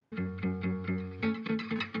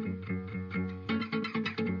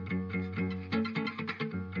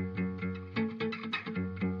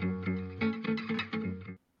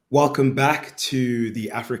Welcome back to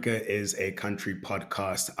the Africa is a Country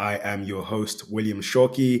podcast. I am your host, William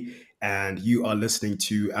Shoki, and you are listening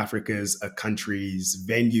to Africa's a Country's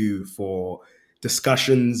venue for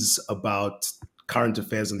discussions about current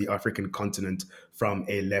affairs on the African continent from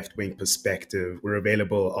a left wing perspective. We're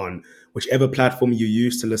available on whichever platform you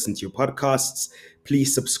use to listen to your podcasts.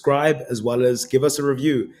 Please subscribe as well as give us a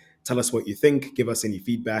review. Tell us what you think, give us any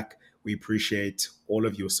feedback. We appreciate all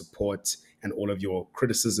of your support and all of your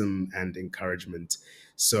criticism and encouragement.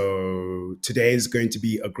 So today is going to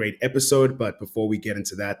be a great episode, but before we get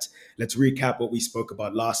into that, let's recap what we spoke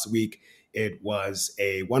about last week. It was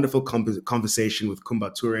a wonderful conversation with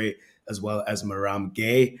Kumba Toure as well as Maram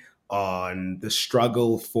Gay on the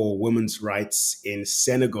struggle for women's rights in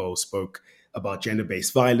Senegal, spoke about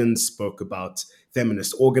gender-based violence, spoke about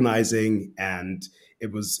feminist organizing, and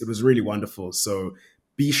it was really wonderful. So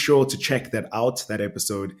be sure to check that out. That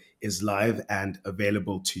episode is live and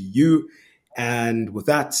available to you. And with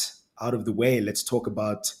that out of the way, let's talk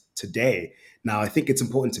about today. Now, I think it's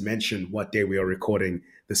important to mention what day we are recording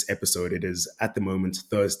this episode. It is at the moment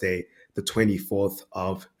Thursday, the 24th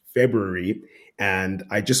of February. And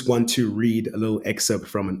I just want to read a little excerpt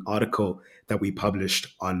from an article that we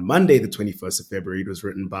published on Monday, the 21st of February. It was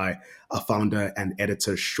written by our founder and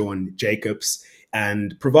editor, Sean Jacobs,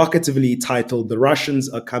 and provocatively titled, "The Russians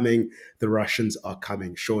Are Coming, the Russians Are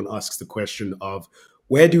Coming." Sean asks the question of,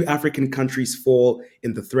 where do African countries fall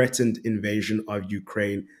in the threatened invasion of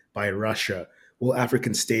Ukraine by Russia? Will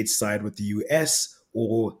African states side with the US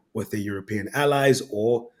or with their European allies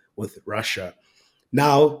or with Russia?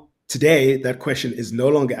 Now, today, that question is no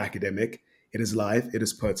longer academic. It is live, it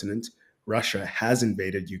is pertinent. Russia has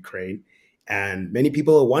invaded Ukraine, and many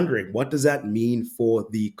people are wondering, what does that mean for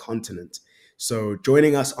the continent? So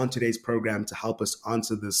joining us on today's program to help us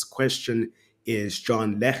answer this question is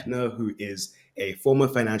John Lechner, who is a former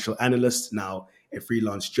financial analyst, now a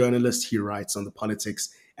freelance journalist. He writes on the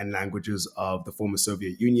politics and languages of the former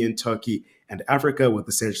Soviet Union, Turkey, and Africa, with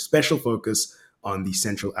a special focus on the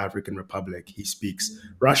Central African Republic. He speaks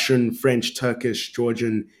Russian, French, Turkish,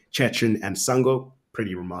 Georgian, Chechen, and Sango.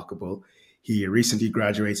 Pretty remarkable. He recently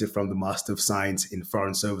graduated from the Master of Science in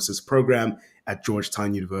Foreign Services program at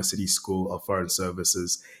Georgetown University School of Foreign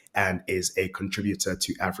Services and is a contributor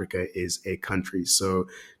to Africa is a Country. So,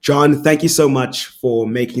 John, thank you so much for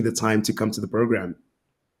making the time to come to the program.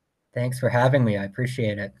 Thanks for having me. I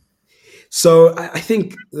appreciate it. So I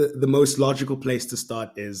think the most logical place to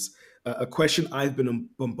start is a question I've been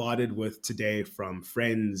bombarded with today from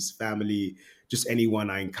friends, family, just anyone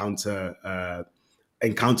I encountered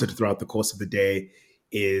throughout the course of the day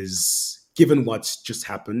is, given what's just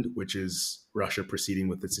happened, which is Russia proceeding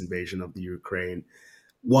with its invasion of the Ukraine,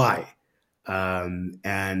 why?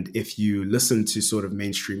 And if you listen to sort of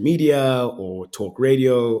mainstream media or talk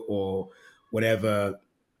radio or whatever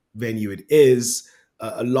venue it is,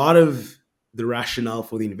 a lot of the rationale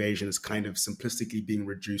for the invasion is kind of simplistically being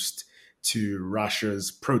reduced to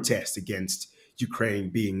Russia's protest against Ukraine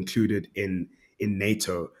being included in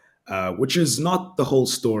NATO, which is not the whole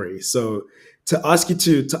story. So to ask you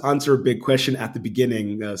to answer a big question at the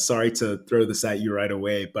beginning, sorry to throw this at you right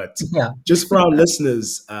away, but Yeah. just for our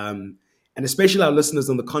listeners, and especially our listeners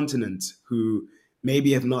on the continent who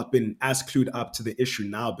maybe have not been as clued up to the issue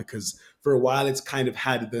now, because for a while it's kind of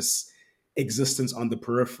had this existence on the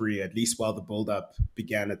periphery, at least while the buildup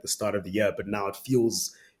began at the start of the year, but now it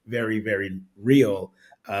feels very, very real.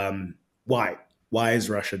 Why? Why has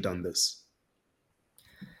Russia done this?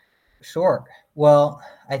 Sure. Well,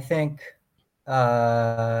 I think,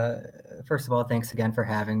 first of all, thanks again for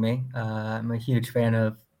having me. I'm a huge fan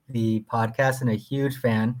of the podcast and a huge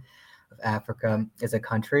fan of Africa as a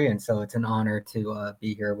Country. And so it's an honor to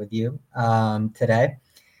be here with you today.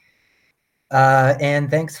 And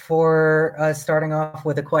thanks for starting off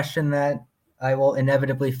with a question that I will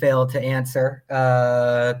inevitably fail to answer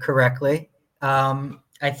correctly.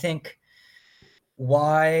 I think,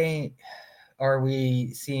 why are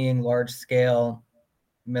we seeing large-scale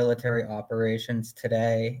military operations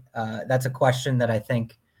today? That's a question that I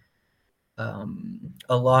think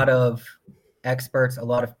a lot of experts, a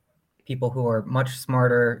lot of people who are much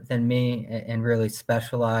smarter than me and really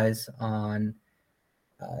specialize on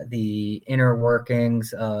the inner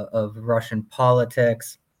workings of Russian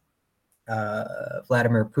politics,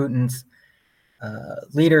 Vladimir Putin's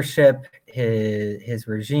leadership, his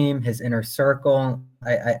regime, his inner circle.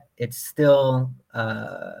 It's still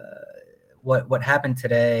what happened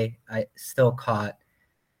today. I still caught,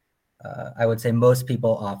 I would say, most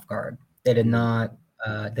people off guard. They did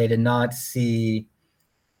not see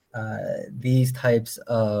these types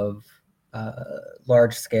of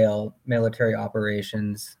large-scale military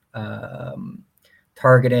operations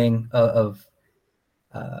targeting of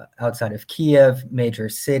outside of Kiev, major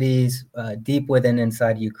cities, deep within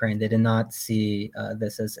inside Ukraine. They did not see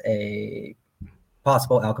this as a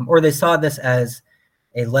possible outcome, or they saw this as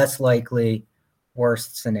a less likely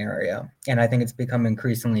worst scenario. And I think it's become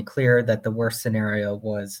increasingly clear that the worst scenario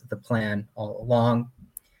was the plan all along.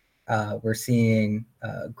 We're seeing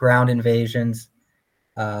ground invasions,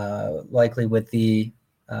 likely with the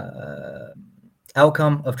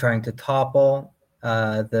outcome of trying to topple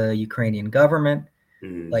the Ukrainian government,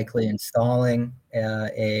 likely installing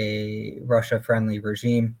a Russia-friendly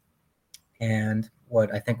regime, and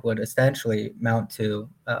what I think would essentially mount to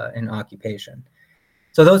an occupation.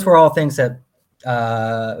 So those were all things that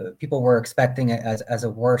people were expecting as a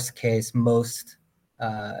worst case, most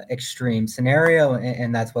extreme scenario,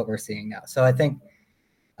 and that's what we're seeing now. So I think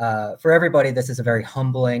for everybody, this is a very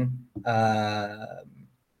humbling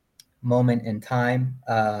moment in time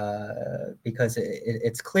because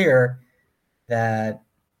it's clear that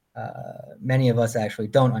many of us actually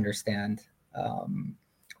don't understand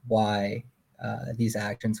why these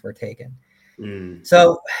actions were taken.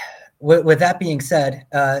 So with that being said,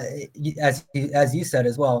 as you said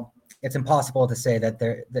as well, it's impossible to say that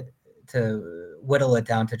to whittle it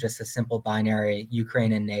down to just a simple binary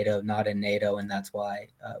Ukraine and NATO, not in NATO, and that's why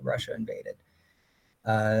Russia invaded.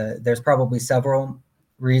 There's probably several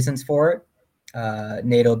reasons for it,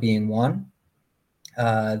 NATO being one,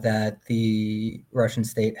 that the Russian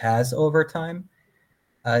state has over time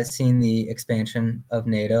seen the expansion of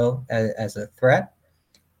NATO as a threat.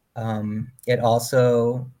 It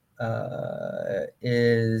also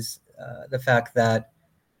is the fact that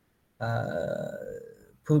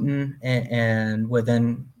Putin and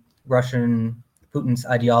within Putin's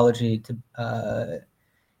ideology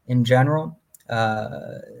in general,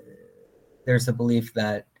 there's a belief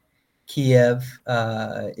that Kiev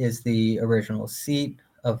is the original seat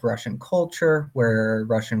of Russian culture, where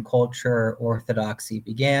Russian culture orthodoxy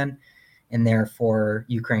began, and therefore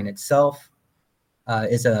Ukraine itself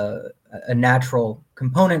is a natural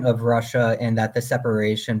component of Russia, and that the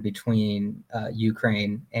separation between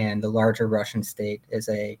Ukraine and the larger Russian state is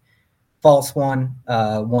a false one,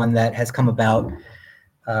 one that has come about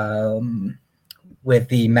with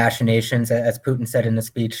the machinations, as Putin said in the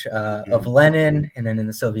speech, of Lenin and then in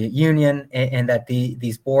the Soviet Union, and that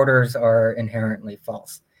these borders are inherently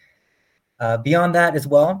false. Beyond that as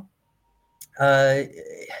well,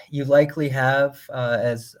 you likely have,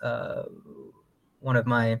 as one of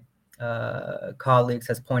my colleagues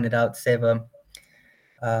has pointed out, Seva,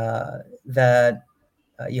 that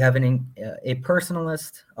you have a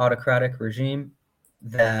personalist autocratic regime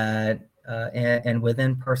that, and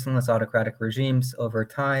within personalist autocratic regimes over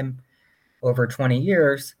time, over 20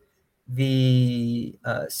 years, the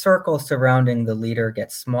circle surrounding the leader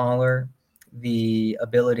gets smaller. The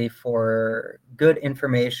ability for good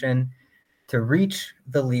information to reach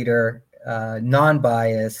the leader,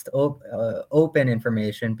 non-biased, open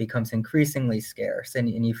information becomes increasingly scarce, and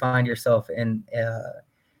you find yourself in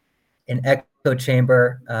an echo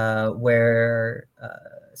chamber where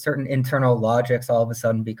certain internal logics all of a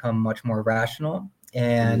sudden become much more rational,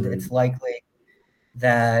 and it's likely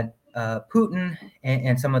that Putin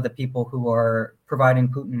and some of the people who are providing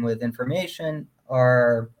Putin with information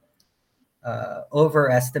are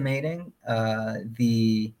overestimating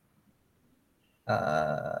the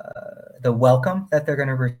welcome that they're going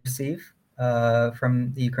to receive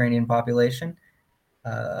from the Ukrainian population,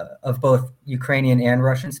 of both Ukrainian and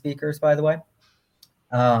Russian speakers, by the way.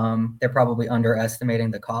 They're probably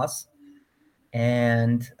underestimating the costs.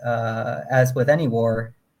 And as with any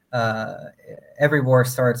war, every war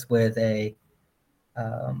starts with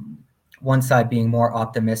one side being more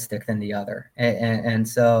optimistic than the other. And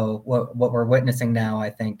so what we're witnessing now, I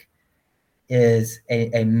think, is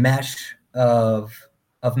a mesh of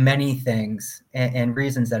many things and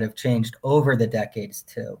reasons that have changed over the decades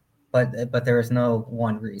too. But there is no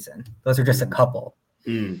one reason. Those are just a couple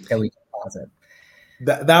that we can posit.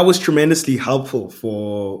 That was tremendously helpful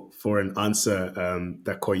for an answer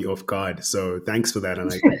that caught you off guard. So thanks for that.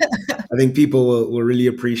 And I think people will really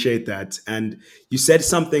appreciate that. And you said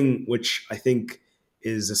something which I think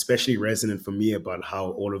is especially resonant for me about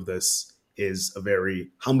how all of this is a very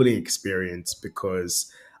humbling experience,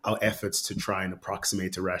 because our efforts to try and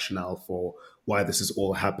approximate a rationale for why this is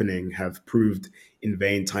all happening have proved in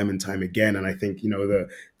vain time and time again. And I think,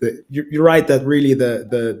 you're right that really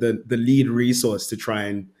the lead resource to try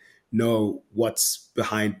and know what's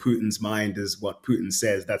behind Putin's mind is what Putin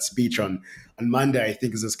says. That speech on Monday, I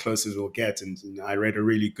think, is as close as we'll get. And I read a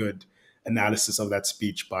really good analysis of that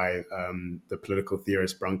speech by the political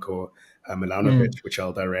theorist Branko Milanovic, which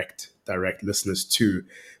I'll direct listeners to.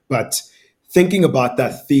 But thinking about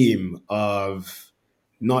that theme of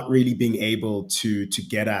not really being able to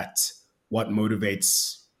get at what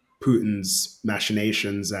motivates Putin's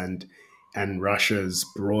machinations and Russia's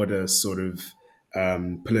broader sort of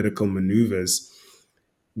political maneuvers.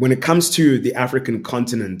 When it comes to the African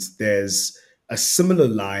continent, there's a similar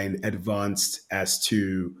line advanced as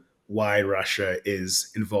to why Russia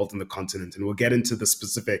is involved in the continent, and we'll get into the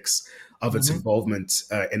specifics of its involvement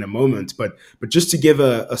in a moment. But just to give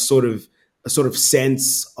a sort of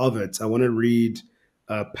sense of it, I want to read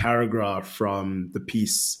a paragraph from the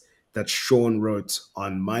piece that Sean wrote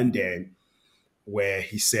on Monday, where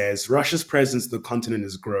he says Russia's presence in the continent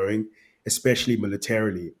is growing, especially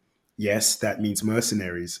militarily. Yes, that means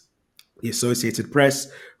mercenaries. The Associated Press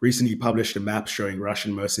recently published a map showing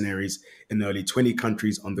Russian mercenaries in nearly 20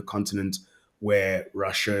 countries on the continent where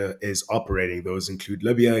Russia is operating. Those include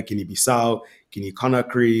Libya, Guinea-Bissau,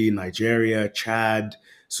 Guinea-Conakry, Nigeria, Chad,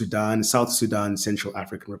 Sudan, South Sudan, Central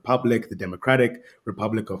African Republic, the Democratic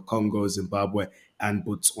Republic of Congo, Zimbabwe, and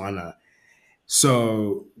Botswana.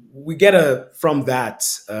 So we get from that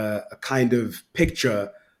a kind of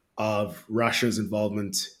picture of Russia's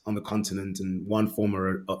involvement on the continent in one form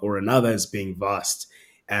or another as being vast.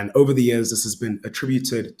 And over the years, this has been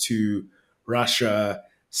attributed to Russia.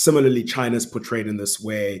 Similarly, China's portrayed in this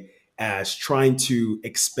way as trying to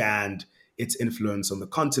expand its influence on the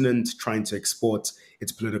continent, trying to export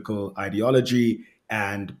its political ideology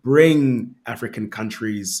and bring African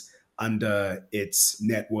countries under its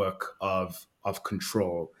network of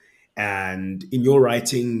control. And in your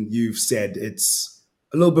writing, you've said it's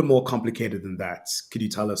a little bit more complicated than that. Could you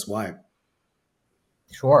tell us why?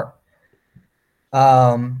 Sure.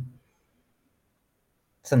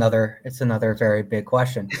 It's another very big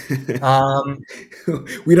question.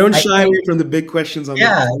 We don't shy away from the big questions.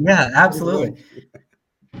 Yeah, absolutely.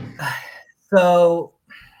 So,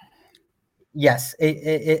 yes,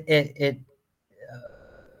 I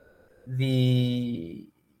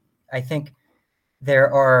think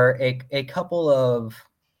there are a couple of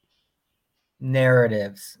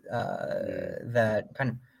narratives that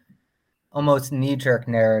kind of almost knee-jerk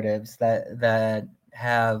narratives that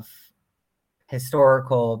have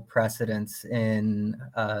historical precedence in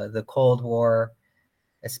the Cold War,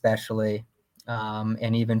 especially,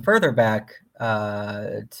 and even further back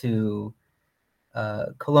to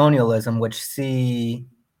colonialism, which see,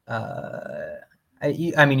 I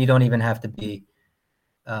mean, you don't even have to be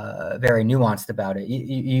very nuanced about it.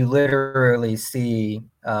 You literally see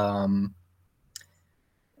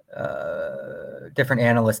different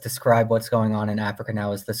analysts describe what's going on in Africa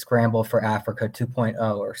now as the scramble for Africa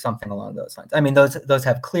 2.0 or something along those lines. I mean, those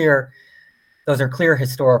are clear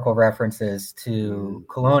historical references to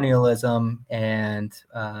colonialism and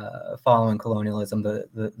following colonialism,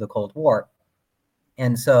 the Cold War.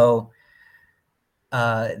 And so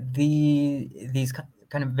these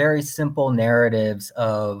kind of very simple narratives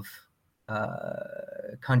of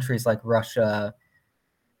countries like Russia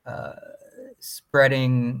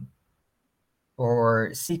spreading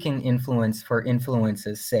or seeking influence for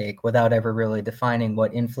influence's sake without ever really defining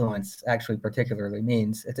what influence actually particularly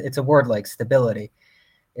means. It's a word like stability.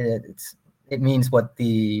 It means what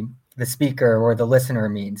the speaker or the listener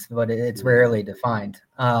means, but it's rarely defined.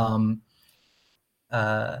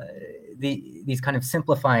 These kind of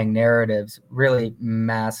simplifying narratives really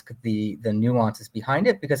mask the nuances behind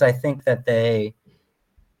it, because I think that they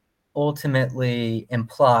ultimately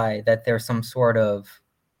imply that there's some sort of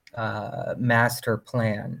master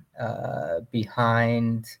plan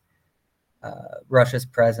behind Russia's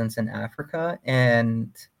presence in Africa.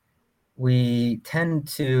 And we tend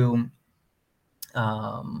to,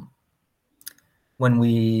 when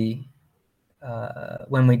we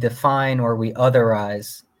define or we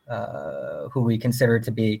otherize who we consider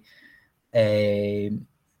to be an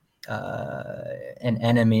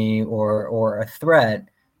enemy or a threat,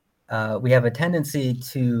 we have a tendency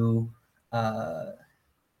to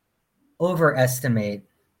overestimate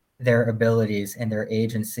their abilities and their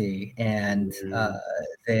agency and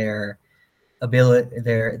their ability,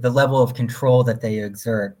 the level of control that they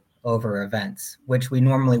exert over events, which we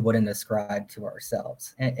normally wouldn't ascribe to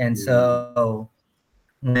ourselves. And so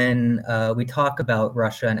when we talk about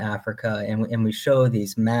Russia and Africa and we show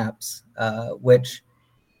these maps, which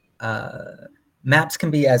maps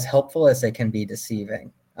can be as helpful as they can be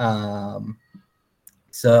deceiving.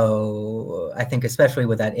 So I think especially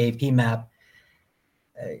with that AP map,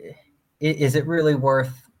 is it really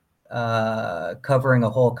worth covering a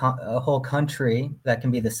whole country that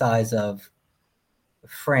can be the size of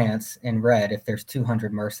France in red if there's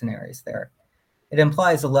 200 mercenaries there? it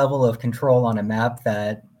implies a level of control on a map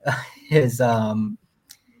that is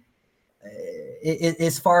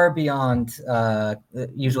far beyond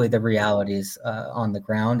usually the realities on the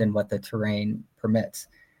ground and what the terrain permits.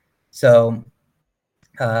 So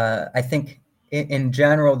I think in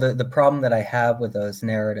general, the problem that I have with those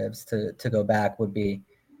narratives, to go back, would be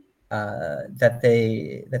that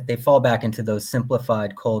they fall back into those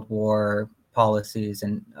simplified Cold War policies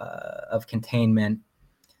and of containment,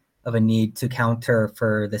 of a need to counter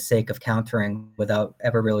for the sake of countering without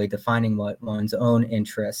ever really defining what one's own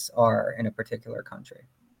interests are in a particular country.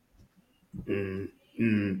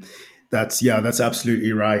 That's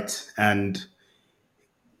absolutely right. And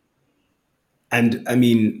I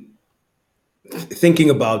mean, thinking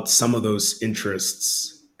about some of those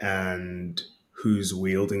interests and who's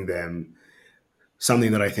wielding them,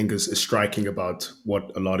 something that I think is striking about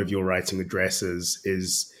what a lot of your writing addresses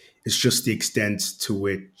is just the extent to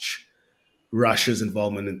which Russia's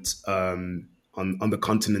involvement on the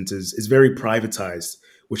continent is very privatized,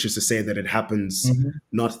 which is to say that it happens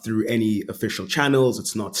not through any official channels.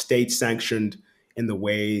 It's not state sanctioned in the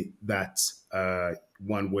way that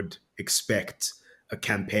one would expect a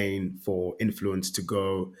campaign for influence to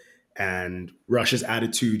go. And Russia's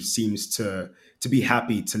attitude seems to be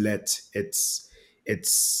happy to let its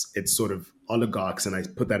sort of oligarchs, and I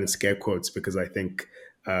put that in scare quotes because I think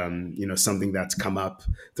something that's come up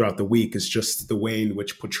throughout the week is just the way in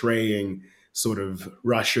which portraying sort of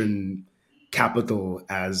Russian capital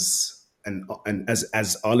as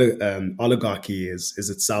oligarchy is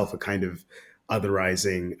itself a kind of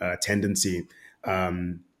otherizing tendency.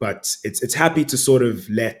 But it's happy to sort of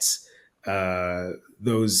let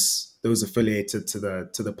those affiliated to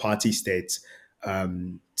the party state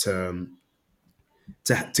to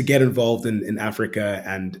get involved in Africa,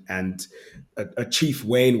 and a chief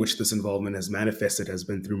way in which this involvement has manifested has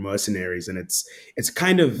been through mercenaries, and it's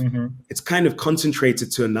kind of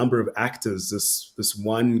concentrated to a number of actors. This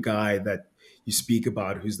one guy that you speak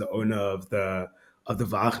about, who's the owner of the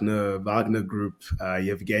Wagner group,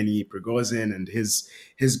 Yevgeny Prigozhin, and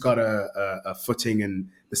he's got a footing in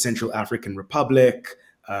the Central African Republic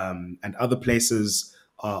and other places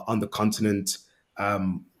on the continent.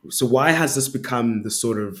 So why has this become the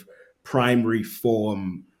sort of primary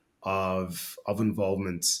form of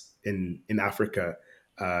involvement in Africa?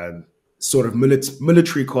 Sort of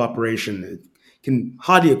military cooperation. It can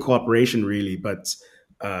hardly a cooperation really, but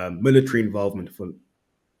military involvement for.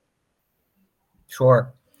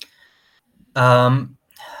 Sure. I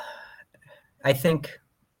think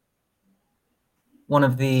one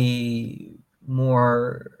of the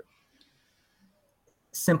more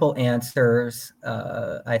simple answers,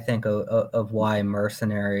 I think, of why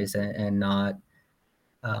mercenaries and not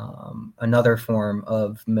another form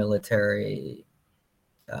of military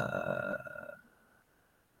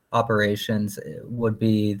operations would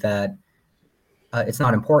be that it's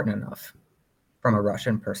not important enough from a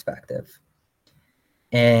Russian perspective.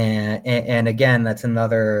 And again, that's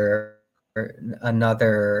another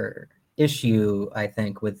issue, I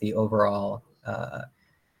think, with the overall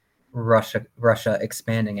Russia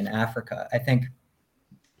expanding in Africa. I think,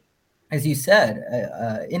 as you said,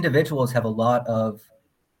 individuals have a lot of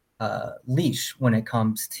leash when it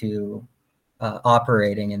comes to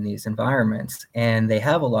operating in these environments, and they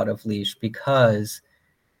have a lot of leash because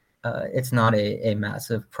it's not a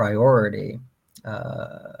massive priority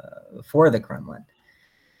for the Kremlin.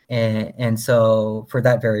 And so for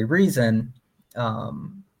that very reason,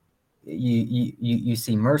 you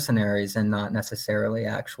see mercenaries and not necessarily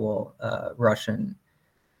actual Russian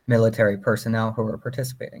military personnel who are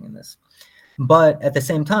participating in this. But at the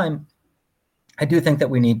same time, I do think that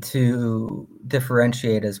we need to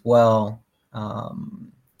differentiate as well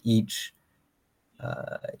each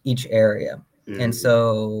area. And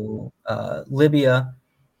so Libya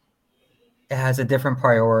has a different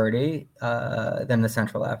priority than the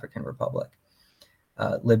Central African Republic.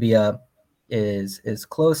 Libya is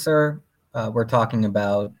closer. We're talking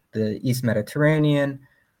about the East Mediterranean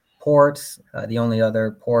ports. The only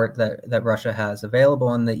other port that Russia has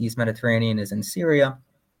available in the East Mediterranean is in Syria.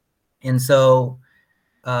 And so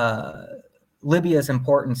Libya's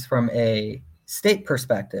importance from a state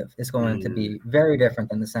perspective is going to be very different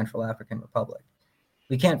than the Central African Republic.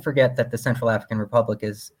 We can't forget that the Central African Republic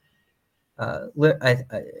is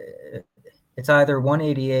it's either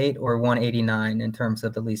 188 or 189 in terms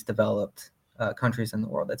of the least developed countries in the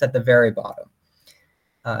world. It's at the very bottom.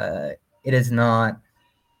 It is not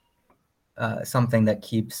something that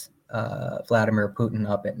keeps Vladimir Putin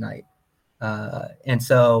up at night. And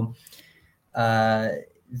so I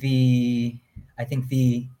think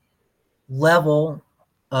the level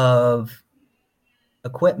of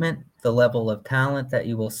equipment, the level of talent that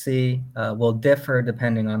you will see will differ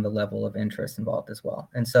depending on the level of interest involved as well.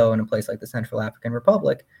 And so in a place like the Central African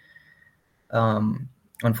Republic,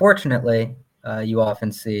 unfortunately, you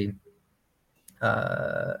often see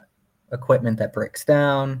equipment that breaks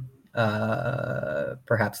down,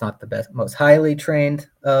 perhaps not the most highly trained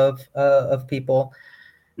of people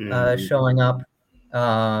showing up.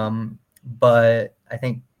 But I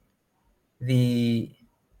think the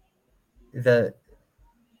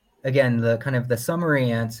again, the kind of the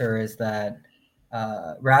summary answer is that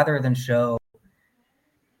rather than show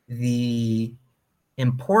the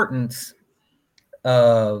importance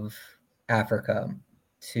of Africa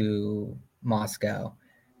to Moscow,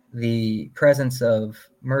 the presence of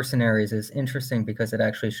mercenaries is interesting because it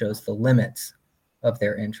actually shows the limits of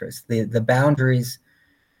their interests, the boundaries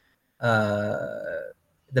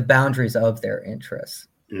of their interests,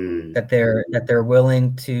 that they're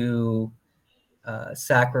willing to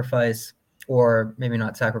sacrifice, or maybe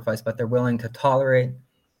not sacrifice, but they're willing to tolerate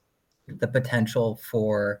the potential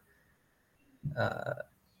for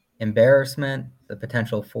embarrassment, the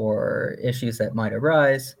potential for issues that might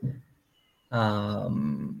arise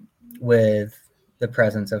with the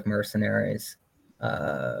presence of mercenaries,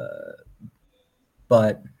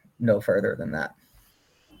 but no further than that.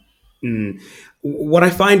 What I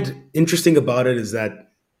find interesting about it is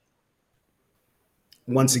that,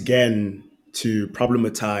 once again, to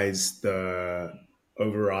problematize the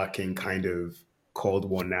overarching kind of Cold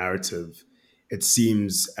War narrative, it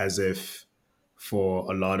seems as if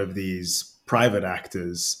for a lot of these private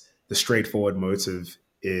actors, the straightforward motive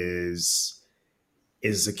is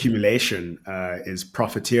accumulation, is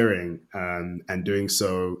profiteering, and doing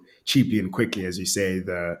so cheaply and quickly. As you say,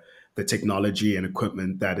 the technology and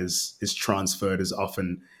equipment that is transferred is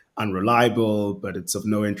often unreliable, but it's of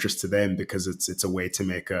no interest to them because it's a way to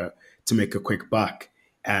make a quick buck.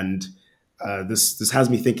 And this has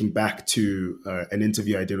me thinking back to an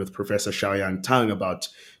interview I did with Professor Xiaoyang Tang about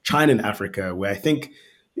China and Africa, where I think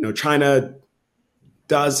China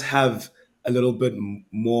does have a little bit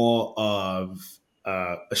more of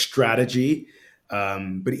a strategy,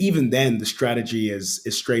 but even then, the strategy is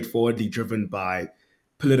straightforwardly driven by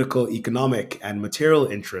political, economic, and material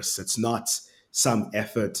interests. It's not some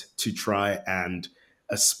effort to try and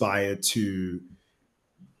aspire to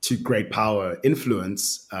great power,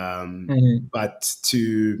 influence, but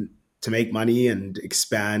to make money and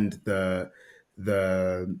expand the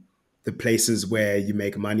places where you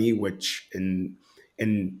make money, which in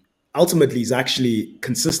ultimately is actually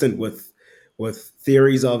consistent with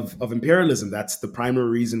theories of imperialism. That's the primary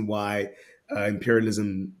reason why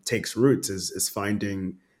imperialism takes root, is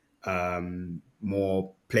finding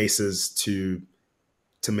more places to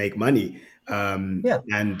make money, and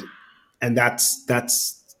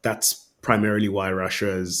that's primarily why Russia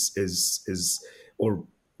is or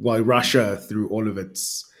why Russia, through all of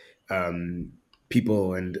its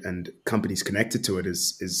people and companies connected to it,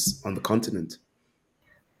 is on the continent.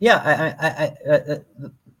 Yeah,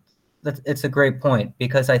 it's a great point,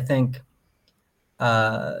 because I think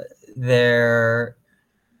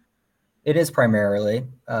it is primarily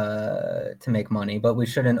to make money, but we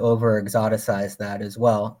shouldn't over exoticize that as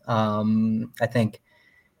well. I think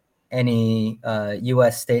any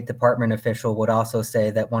U.S. State Department official would also say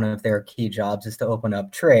that one of their key jobs is to open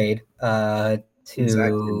up trade for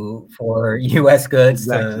U.S. goods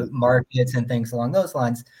to markets and things along those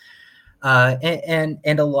lines.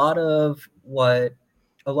 And a lot of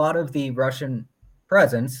the Russian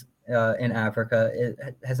presence in Africa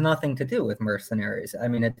has nothing to do with mercenaries. I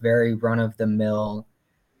mean, it's very run of the mill.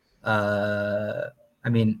 I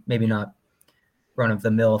mean, maybe not run of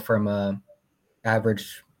the mill from a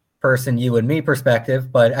average person, you and me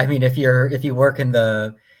perspective, but I mean, if you work in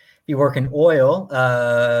oil,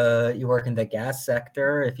 you work in the gas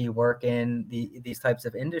sector, if you work in these types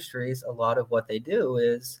of industries, a lot of what they do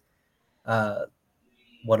is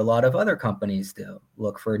what a lot of other companies do: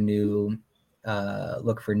 look for new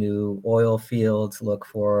oil fields, look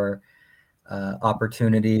for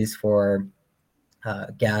opportunities for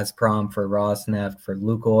Gazprom, for Rosneft, for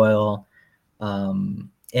Lukoil.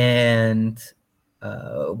 And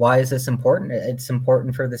why is this important? It's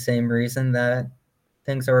important for the same reason that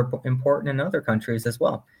things are important in other countries as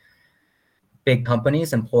well. Big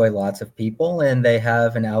companies employ lots of people, and they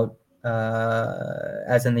have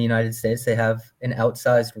as in the United States, they have an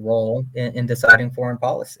outsized role in deciding foreign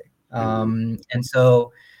policy. And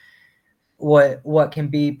so what can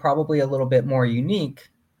be probably a little bit more unique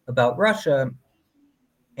about Russia,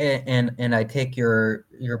 and I take your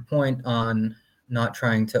point on not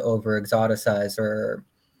trying to over exoticize or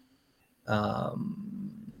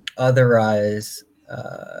otherize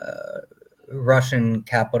Russian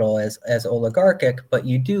capital as oligarchic, but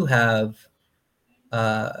you do have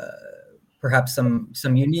perhaps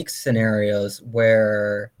some unique scenarios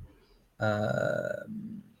where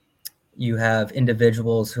you have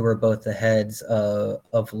individuals who are both the heads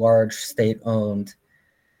of large state-owned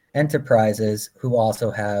enterprises who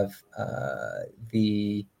also have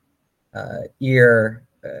the ear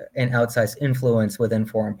and outsized influence within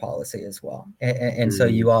foreign policy as well. And so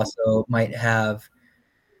you also might have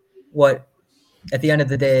what, at the end of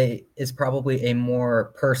the day, is probably a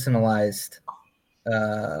more personalized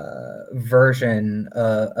version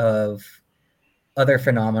of other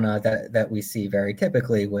phenomena that we see very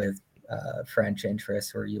typically with French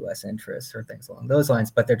interests or U.S. interests or things along those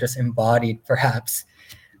lines, but they're just embodied perhaps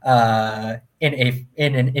in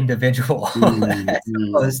an individual as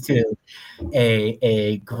opposed to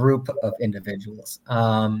a group of individuals.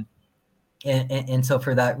 And so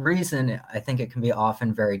for that reason, I think it can be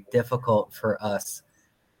often very difficult for us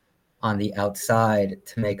on the outside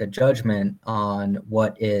to make a judgment on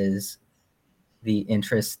what is the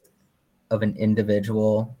interest of an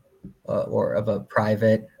individual or of a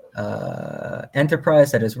private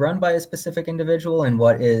enterprise that is run by a specific individual and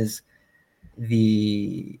what is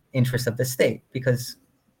the interest of the state, because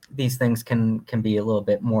these things can be a little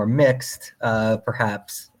bit more mixed,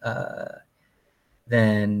 perhaps,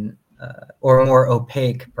 than or more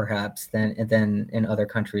opaque, perhaps, than in other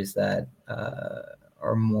countries that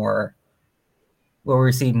are more will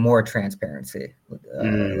receive more transparency.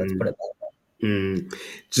 Let's put it that way.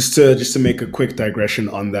 Just to make a quick digression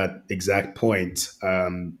on that exact point,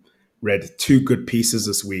 read two good pieces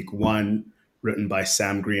this week. One written by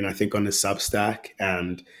Sam Green, I think, on his Substack,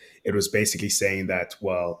 and it was basically saying that,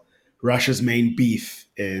 well, Russia's main beef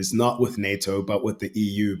is not with NATO but with the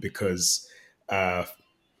EU, because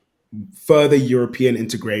further European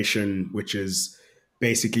integration, which is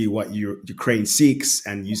basically what Ukraine seeks,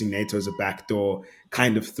 and using NATO as a backdoor,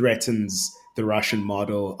 kind of threatens the Russian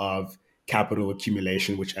model of capital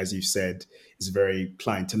accumulation, which, as you said, is very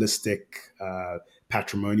clientelistic,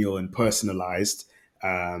 patrimonial, and personalized.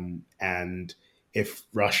 And if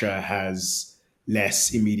Russia has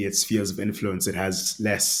less immediate spheres of influence, it has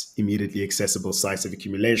less immediately accessible sites of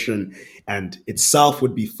accumulation, and itself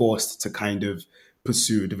would be forced to kind of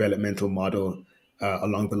pursue a developmental model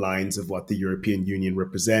along the lines of what the European Union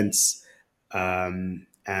represents.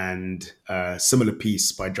 And a similar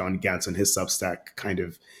piece by John Gantz on his Substack, kind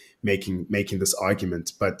of making this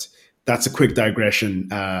argument. But that's a quick digression.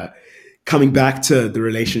 Coming back to the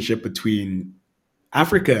relationship between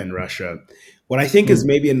Africa and Russia, what I think is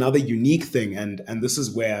maybe another unique thing, and this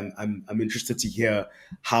is where I'm interested to hear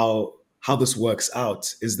how this works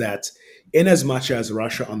out, is that in as much as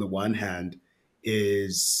Russia, on the one hand,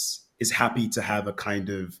 is happy to have a kind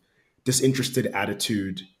of disinterested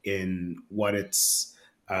attitude in what its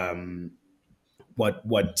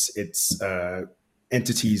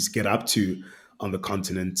entities get up to on the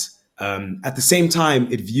continent. At the same time,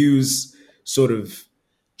 it views sort of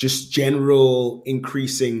just general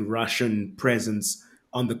increasing Russian presence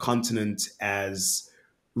on the continent as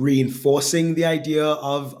reinforcing the idea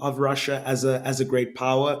of Russia as a great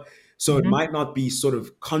power. So it might not be sort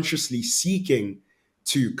of consciously seeking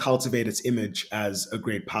to cultivate its image as a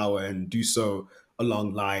great power and do so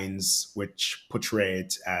along lines which portray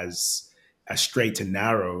it as straight and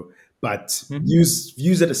narrow, but views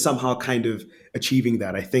it as somehow kind of achieving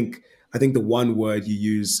that. I think the one word you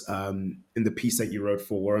use in the piece that you wrote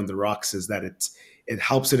for War on the Rocks is that it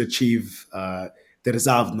helps it achieve the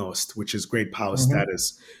Rezavnost, which is great power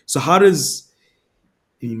status. So how does,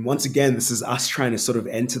 I mean, once again, this is us trying to sort of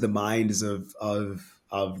enter the minds of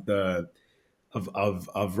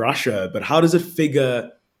Russia, but how does it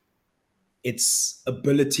figure its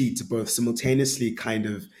ability to both simultaneously kind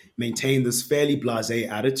of maintain this fairly blasé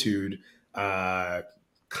attitude,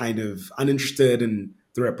 kind of uninterested in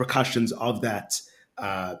the repercussions of that,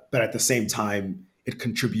 but at the same time, it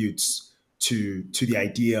contributes to the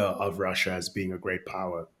idea of Russia as being a great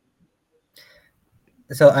power?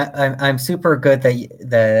 So I'm super glad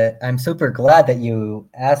that you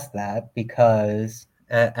asked that, because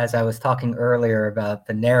as I was talking earlier about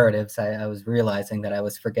the narratives, I was realizing that I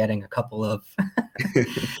was forgetting a couple of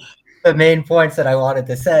the main points that I wanted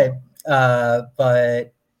to say.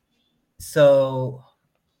 But so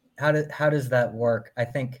how does that work? I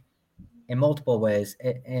think in multiple ways.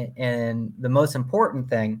 And the most important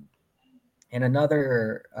thing, and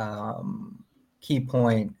another key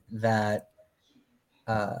point that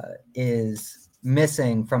is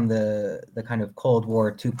missing from the kind of Cold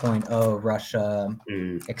War 2.0 Russia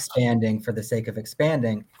expanding for the sake of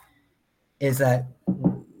expanding, is that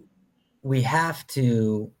we have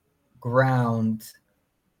to ground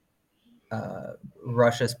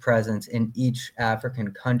Russia's presence in each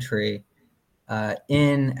African country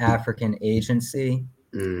in African agency,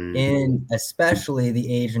 in especially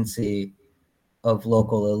the agency of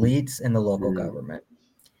local elites and the local government.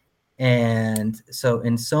 And so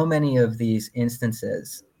in so many of these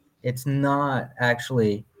instances, it's not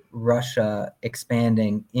actually Russia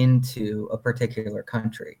expanding into a particular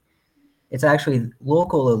country. It's actually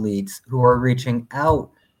local elites who are reaching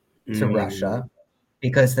out to Russia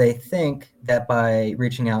because they think that by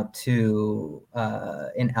reaching out to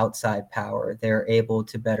an outside power, they're able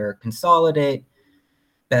to better consolidate,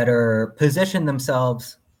 better position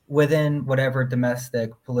themselves within whatever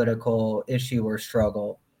domestic political issue or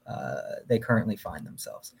struggle they currently find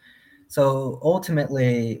themselves. So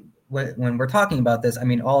ultimately, when we're talking about this, I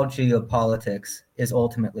mean, all geopolitics is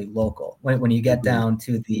ultimately local. When you get down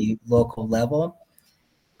to the local level,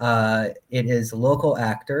 it is local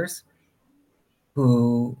actors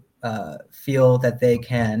who feel that they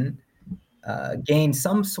can gain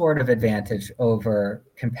some sort of advantage over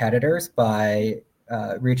competitors by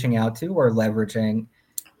reaching out to or leveraging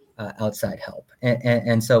outside help.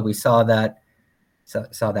 And so we saw that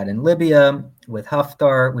in Libya with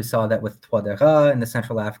Haftar. We saw that with Touadéra in the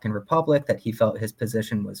Central African Republic, that he felt his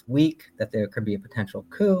position was weak, that there could be a potential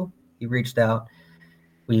coup. He reached out.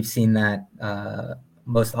 We've seen that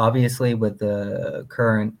most obviously with the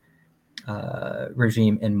current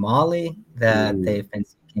regime in Mali, that they've been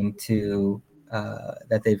seeking to,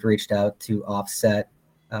 that they've reached out to offset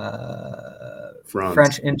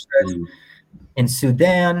French interests. In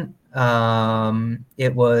Sudan,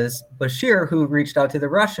 it was Bashir who reached out to the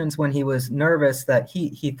Russians when he was nervous that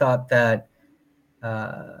he thought that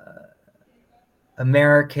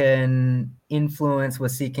American influence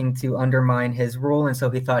was seeking to undermine his rule, and so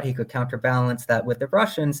he thought he could counterbalance that with the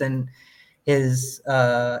Russians. And his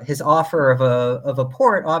offer of a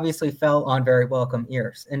port obviously fell on very welcome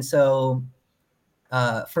ears. And so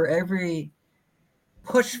for every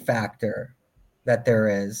push factor that there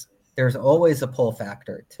is, there's always a pull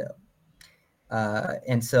factor too.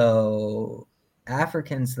 And so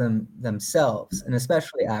Africans themselves, and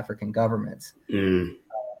especially African governments,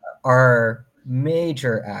 are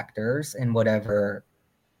major actors in whatever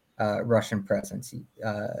Russian presence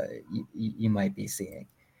you might be seeing.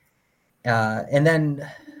 And then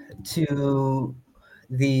to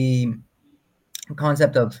the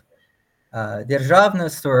concept of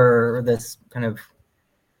державность, or this kind of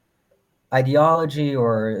ideology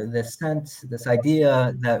or this sense, this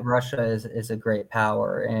idea that Russia is a great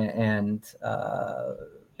power and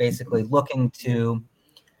basically looking to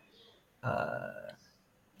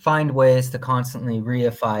find ways to constantly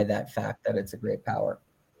reify that fact that it's a great power.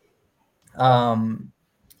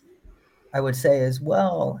 I would say as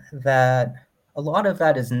well that a lot of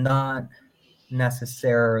that is not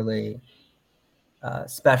necessarily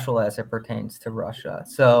special as it pertains to Russia.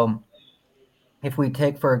 So if we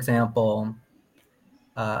take, for example,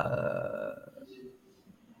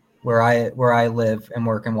 where I live and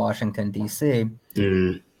work in Washington, D.C.,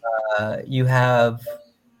 you have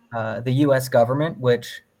the U.S. government,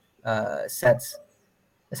 which sets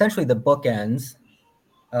essentially the bookends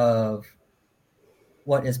of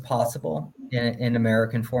what is possible in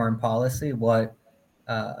American foreign policy, what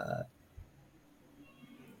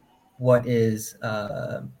is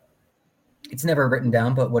it's never written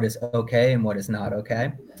down, but what is okay and what is not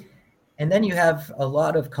okay. And then you have a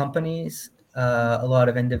lot of companies, a lot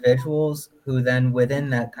of individuals who then within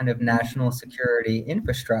that kind of national security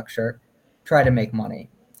infrastructure try to make money.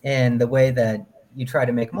 And the way that you try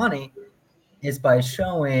to make money is by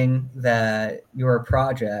showing that your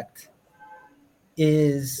project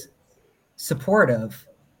is supportive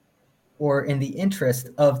or in the interest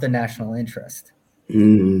of the national interest.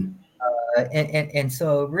 And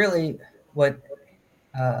so really what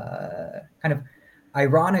kind of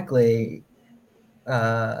ironically,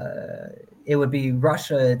 it would be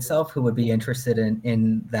Russia itself who would be interested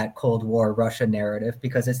in that Cold War Russia narrative,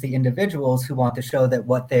 because it's the individuals who want to show that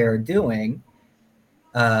what they are doing,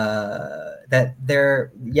 that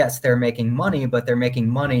they're making money, but they're making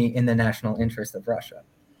money in the national interest of Russia.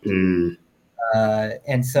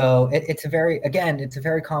 And so it's a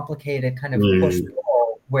very complicated kind of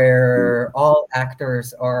push-pull where all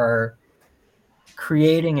actors are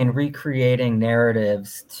creating and recreating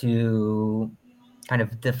narratives to kind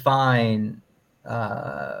of define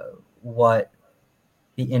what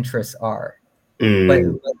the interests are. But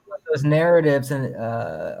those narratives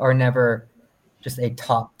are never just a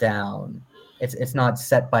top-down. It's not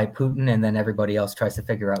set by Putin and then everybody else tries to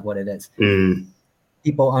figure out what it is.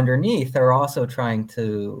 People underneath are also trying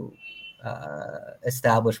to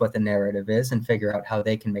establish what the narrative is and figure out how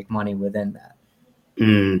they can make money within that.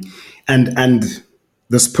 And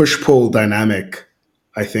this push-pull dynamic,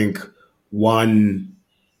 I think one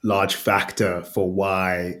large factor for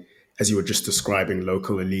why, as you were just describing,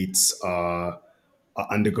 local elites are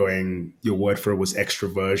undergoing, your word for it was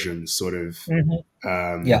extroversion, sort of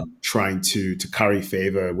trying to curry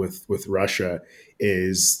favor with Russia,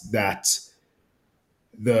 is that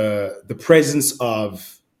the presence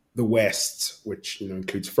of the West, which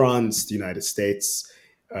includes France, the United States,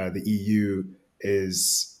 the EU,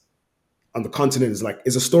 is on the continent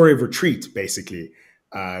is a story of retreat. Basically,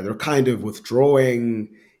 they're kind of withdrawing,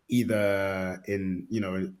 either in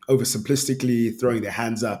oversimplistically throwing their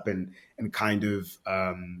hands up and kind of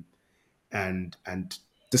and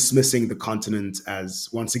dismissing the continent as,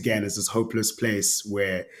 once again, as this hopeless place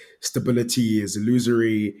where stability is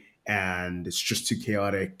illusory and it's just too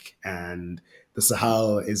chaotic, and the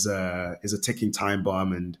Sahel is a ticking time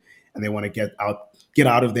bomb, and they want to get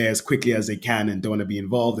out of there as quickly as they can and don't want to be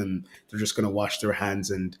involved, and they're just going to wash their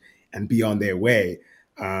hands and be on their way.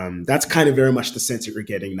 That's kind of very much the sense that you're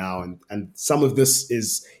getting now, and some of this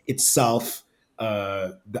is itself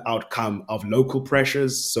the outcome of local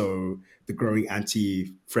pressures. So the growing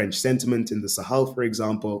anti-French sentiment in the Sahel, for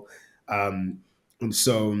example. And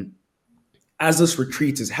so as this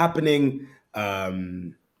retreat is happening,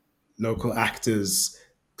 local actors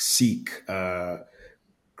seek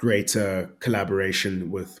greater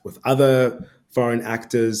collaboration with other foreign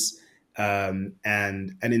actors, and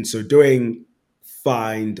in so doing,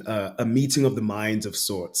 find a meeting of the minds of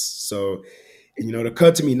sorts. So, it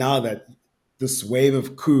occurred to me now that this wave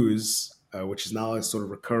of coups, which is now a sort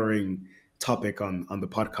of recurring topic on the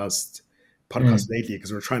podcast lately,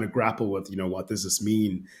 because we're trying to grapple with, what does this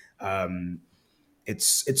mean?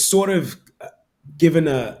 It's sort of given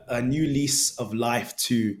a new lease of life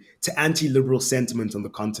to anti-liberal sentiment on the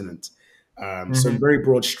continent. So in very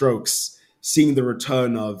broad strokes, seeing the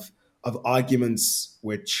return of arguments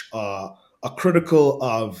which are critical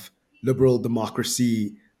of liberal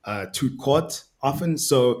democracy to court often.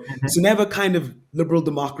 So never kind of liberal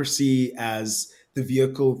democracy as the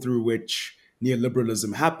vehicle through which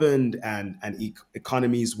neoliberalism happened and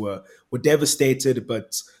economies were devastated,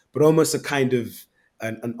 but almost a kind of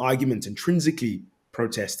an argument intrinsically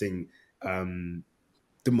protesting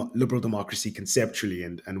liberal democracy conceptually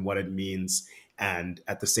and what it means, and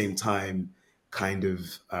at the same time kind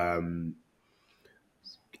of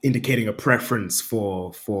indicating a preference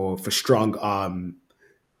for strong arm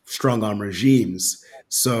regimes.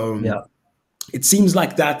 So it seems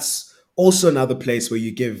like that's also another place where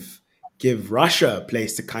you give Russia a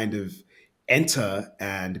place to kind of enter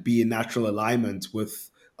and be in natural alignment with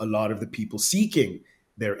a lot of the people seeking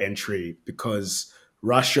their entry, because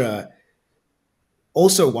Russia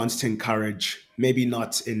also wants to encourage, maybe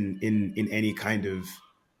not in any kind of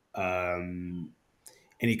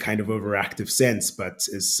overactive sense, but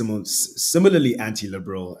is similarly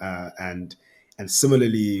anti-liberal and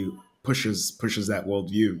similarly pushes that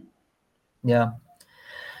worldview. Yeah.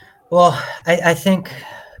 Well, I think,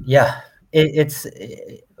 it's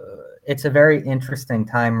a very interesting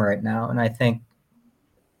time right now, and I think,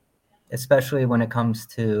 especially when it comes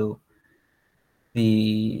to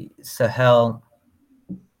the Sahel,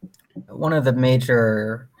 one of the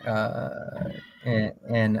major,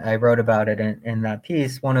 and I wrote about it in that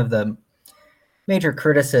piece, one of the major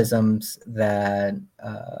criticisms that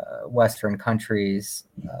Western countries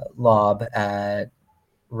lob at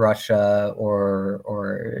Russia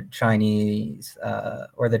or Chinese,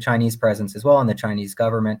 or the Chinese presence as well, and the Chinese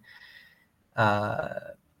government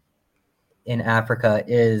in Africa,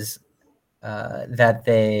 is that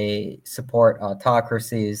they support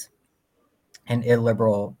autocracies and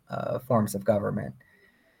illiberal forms of government.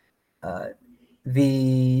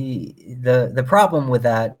 The problem with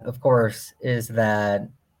that, of course, is that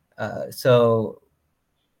so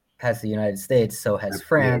has the United States, so has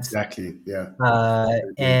France. Yeah, exactly. Yeah.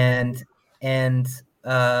 And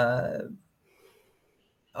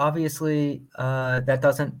obviously that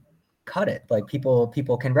doesn't cut it. Like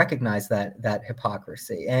people can recognize that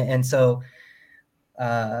hypocrisy, and so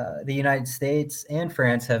the United States and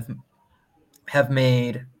France have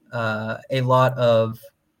made a lot of,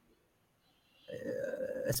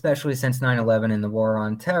 especially since 9/11 and the war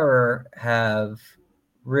on terror, have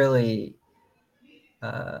really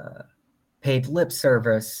paid lip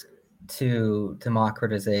service to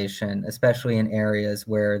democratization, especially in areas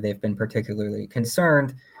where they've been particularly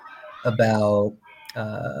concerned about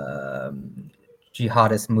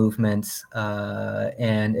jihadist movements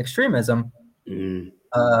and extremism,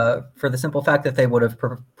 for the simple fact that they would have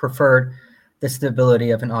preferred the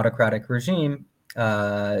stability of an autocratic regime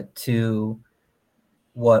to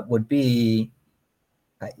what would be,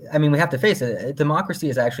 I mean, we have to face it. Democracy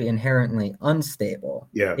is actually inherently unstable.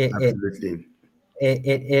 Yeah, absolutely.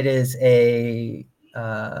 It is a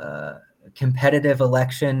competitive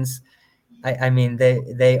elections. I mean,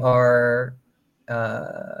 they are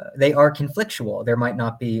conflictual. There might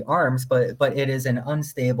not be arms, but it is an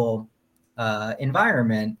unstable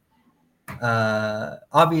environment.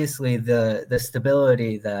 Obviously, the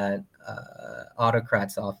stability that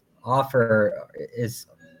autocrats offer is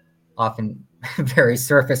often very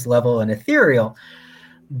surface level and ethereal,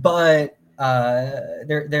 but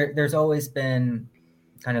there's always been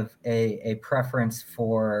kind of a preference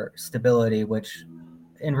for stability, which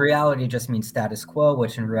in reality just means status quo,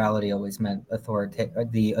 which in reality always meant the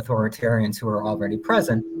authoritarians who are already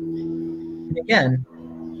present. And again,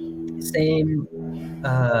 same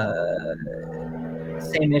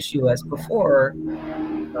issue as before.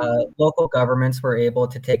 Local governments were able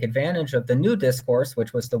to take advantage of the new discourse,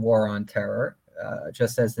 which was the war on terror,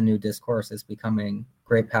 just as the new discourse is becoming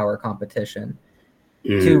great power competition,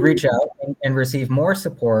 to reach out and receive more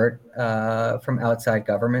support from outside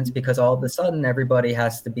governments, because all of a sudden everybody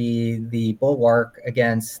has to be the bulwark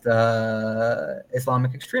against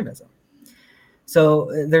Islamic extremism. So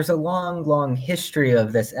there's a long history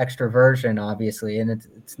of this extroversion, obviously, and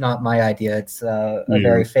it's not my idea. It's a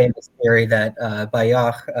very famous theory that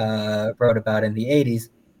Bayach wrote about in the 80s.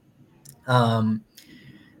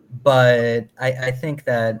 But I think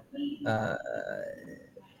that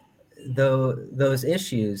those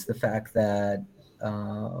issues, the fact that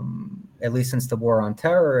at least since the war on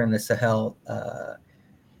terror in the Sahel,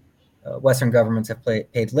 Western governments have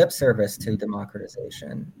paid lip service to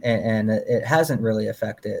democratization, and it hasn't really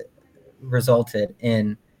resulted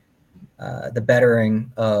in the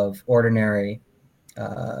bettering of ordinary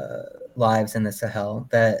lives in the Sahel.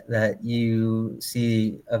 That you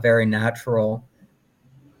see a very natural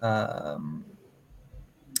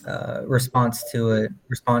response to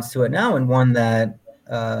it now, and one that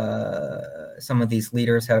some of these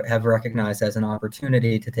leaders have recognized as an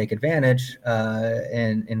opportunity to take advantage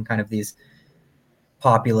in kind of these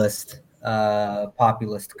populist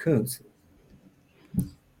coups.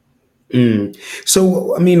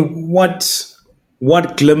 So, I mean, what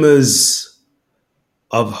glimmers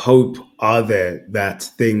of hope are there that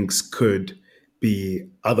things could be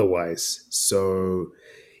otherwise? So,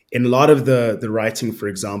 in a lot of the writing, for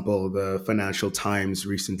example, the Financial Times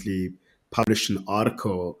recently published an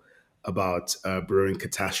article about brewing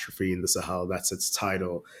catastrophe in the Sahel. That's its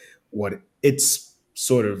title. What its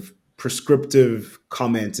sort of prescriptive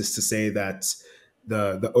comment is to say that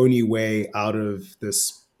the only way out of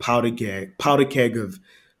this powder keg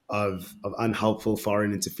of unhelpful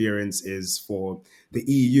foreign interference is for the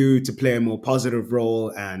EU to play a more positive role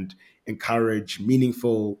and encourage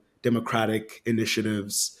meaningful democratic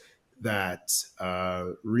initiatives that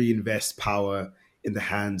reinvest power in the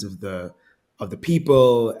hands of the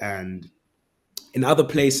people. And in other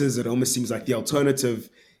places, it almost seems like the alternative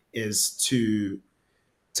is to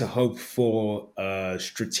hope for a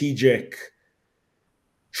strategic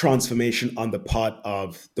transformation on the part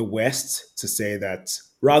of the West, to say that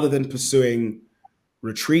rather than pursuing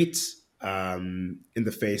retreat in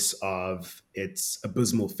the face of its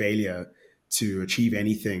abysmal failure to achieve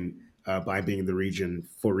anything by being in the region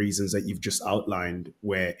for reasons that you've just outlined,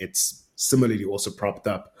 where it's similarly also propped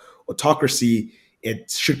up autocracy,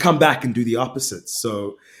 it should come back and do the opposite.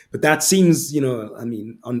 So, but that seems, I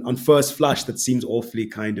mean, on first flush, that seems awfully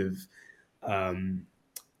kind of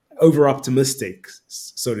over optimistic,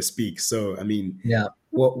 so to speak. So, I mean, yeah,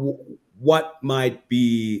 what might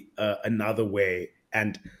be another way?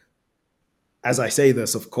 And as I say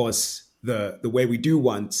this, of course, the way we do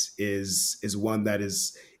want is one that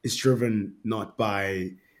is driven not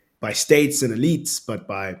by states and elites, but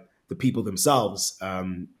by the people themselves.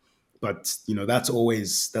 But that's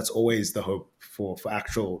always the hope for the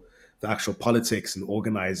actual politics and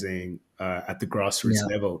organizing at the grassroots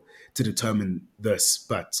level to determine this.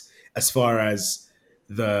 But as far as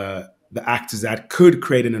the actors that could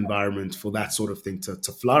create an environment for that sort of thing to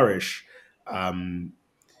flourish,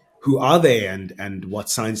 who are they, and what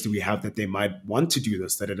signs do we have that they might want to do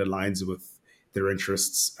this, that it aligns with their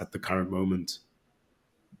interests at the current moment?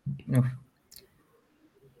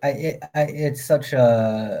 It's such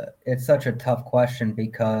a tough question,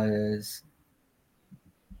 because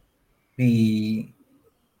the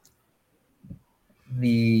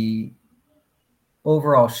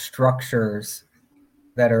overall structures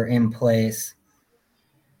that are in place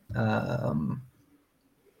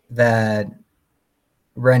that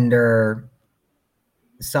render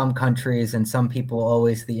some countries and some people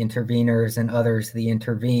always the interveners and others the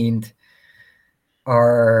intervened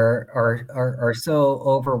are so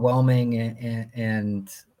overwhelming and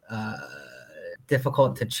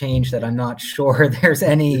difficult to change that I'm not sure there's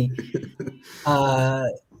any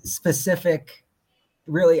specific,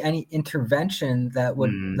 really any intervention that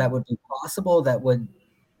would be possible, that would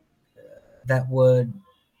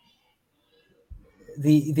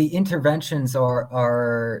the interventions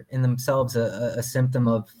are in themselves a symptom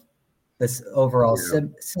of this overall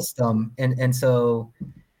system, and so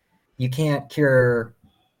you can't cure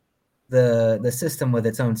the system with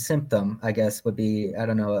its own symptom, I guess would be, I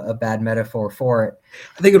don't know, a bad metaphor for it.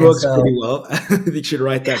 I think it works pretty well. I think you should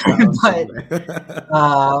write that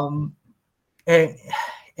down.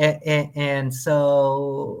 And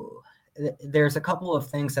so there's a couple of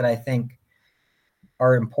things that I think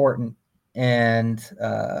are important, and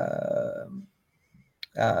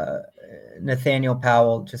Nathaniel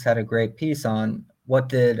Powell just had a great piece on what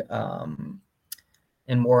did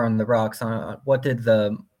in War on the Rocks on what did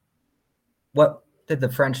the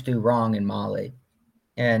French do wrong in Mali,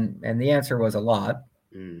 and the answer was a lot.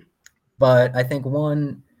 But I think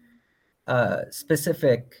one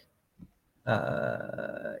specific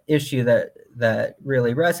issue that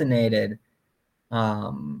really resonated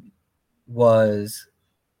was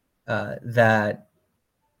that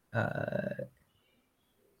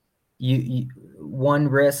one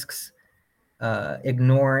risks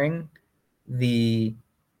ignoring the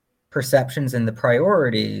perceptions and the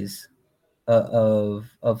priorities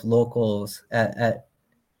of locals at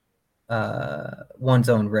one's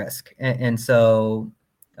own risk, and so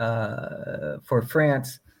for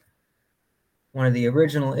France, one of the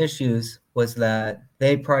original issues was that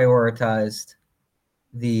they prioritized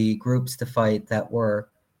the groups to fight that were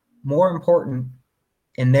more important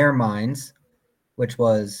in their minds, which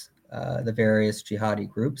was the various jihadi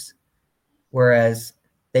groups, whereas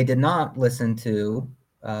they did not listen to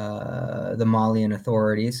the Malian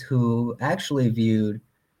authorities, who actually viewed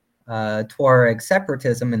Tuareg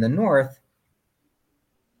separatism in the north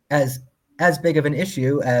as big of an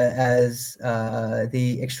issue as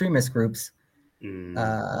the extremist groups in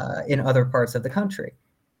other parts of the country.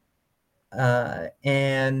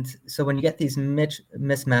 And so when you get these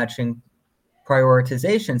mismatching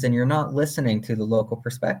prioritizations and you're not listening to the local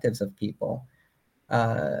perspectives of people,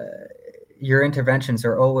 your interventions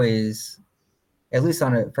are always, at least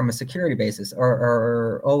from a security basis,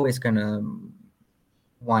 are always going to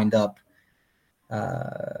wind up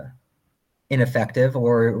ineffective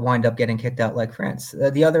or wind up getting kicked out like France.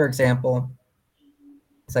 The other example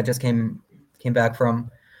is I just came back from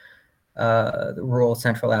the rural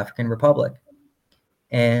Central African Republic,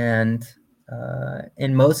 and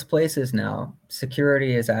in most places now,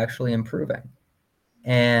 security is actually improving,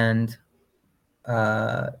 and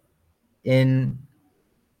in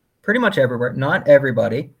pretty much everywhere, not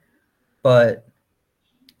everybody, but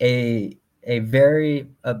a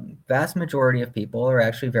vast majority of people are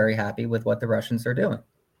actually very happy with what the Russians are doing.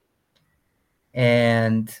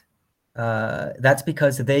 And that's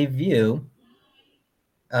because they view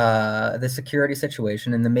the security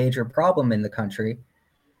situation and the major problem in the country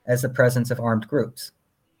as the presence of armed groups.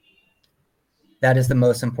 That is the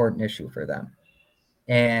most important issue for them.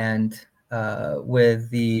 And with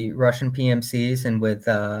the Russian PMCs and with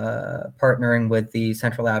partnering with the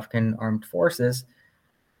Central African Armed Forces,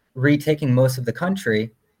 retaking most of the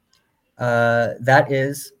country, that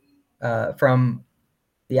is, from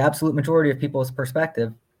the absolute majority of people's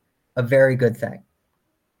perspective, a very good thing.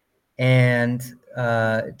 And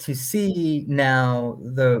to see now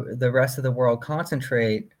the rest of the world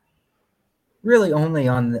concentrate really only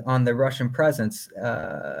on the Russian presence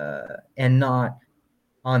and not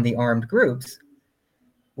on the armed groups,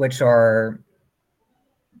 which are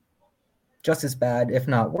just as bad, if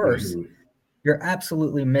not worse, you're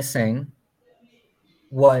absolutely missing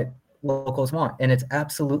what locals want. And it's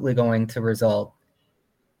absolutely going to result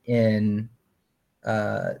in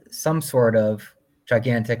some sort of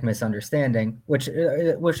gigantic misunderstanding, which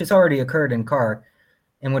has already occurred in CAR,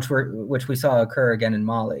 and which we saw occur again in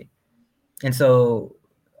Mali. And so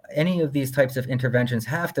any of these types of interventions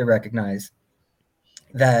have to recognize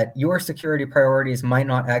that your security priorities might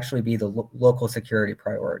not actually be the local security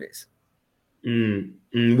priorities.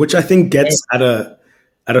 Which I think gets at a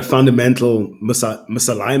fundamental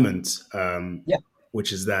misalignment,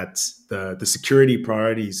 which is that the security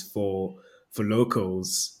priorities for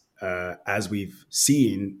locals, as we've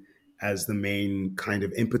seen as the main kind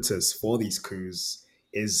of impetus for these coups,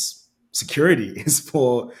 is security, is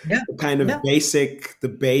for the kind of basic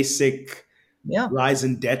rise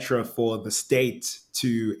and detra for the state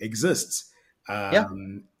to exist. Yeah,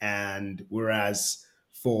 And whereas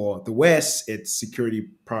for the West, its security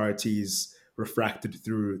priorities refracted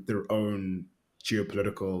through their own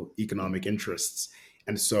geopolitical economic interests.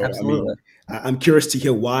 And so, I mean, absolutely. I'm curious to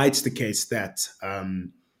hear why it's the case that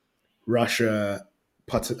Russia,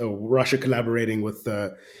 Russia collaborating with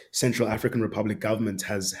the Central African Republic government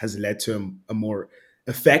has led to a more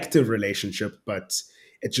effective relationship. But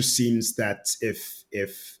it just seems that if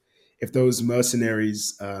those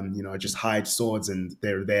mercenaries, just hide swords and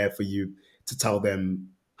they're there for you to tell them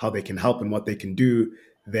how they can help and what they can do,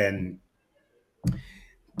 then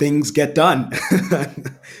things get done.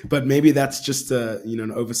 But maybe that's just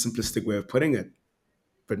an oversimplistic way of putting it.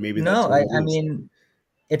 But maybe that's No, what it I is. mean,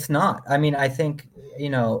 it's not. I mean, I think,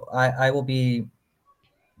 I will be,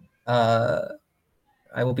 uh,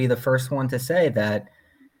 I will be the first one to say that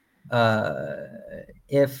uh,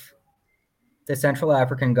 if the Central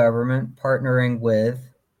African government partnering with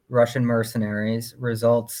Russian mercenaries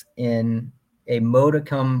results in a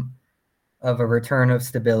modicum of a return of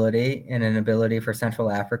stability and an ability for Central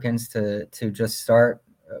Africans to just start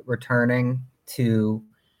returning to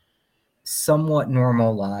somewhat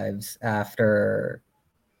normal lives after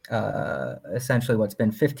essentially what's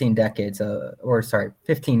been 15 decades or sorry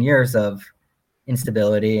 15 years of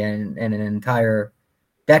instability and an entire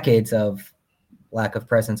decades of lack of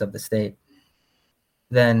presence of the state,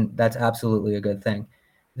 then that's absolutely a good thing.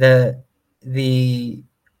 The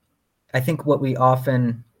I think what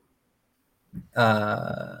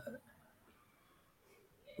uh,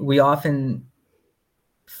 we often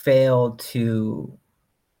fail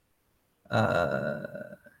uh,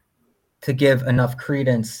 to give enough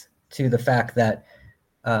credence to the fact that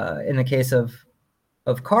in the case of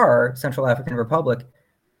CAR, Central African Republic,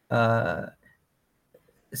 uh,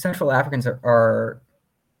 Central Africans are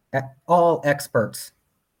all experts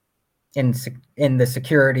in the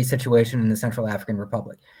security situation in the Central African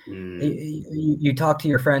Republic. Mm. You talk to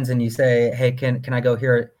your friends and you say, "Hey, can I go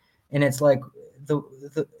here?" And it's like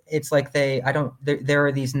it's like they I don't there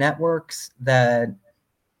are these networks that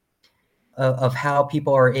of how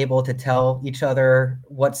people are able to tell each other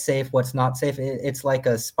what's safe, what's not safe. It's like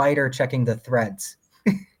a spider checking the threads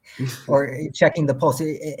or checking the pulse,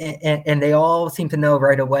 and they all seem to know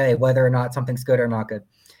right away whether or not something's good or not good.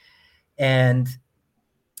 And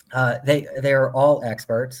they are all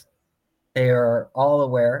experts. They are all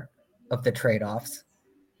aware of the trade-offs,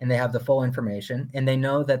 and they have the full information, and they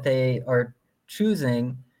know that they are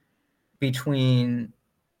choosing between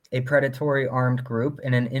a predatory armed group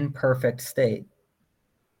and an imperfect state.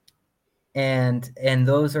 And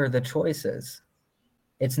those are the choices.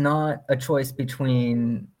 It's not a choice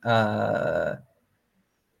between bad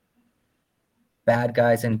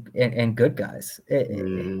guys and good guys.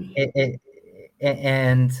 Mm.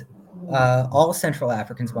 And all Central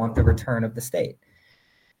Africans want the return of the state,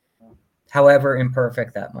 however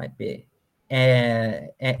imperfect that might be.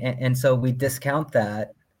 And so we discount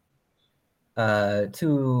that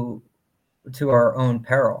to our own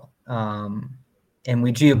peril. And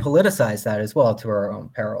we geopoliticize that as well to our own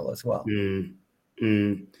peril as well. Mm.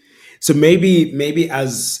 Mm. So maybe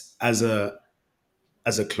as a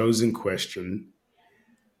closing question,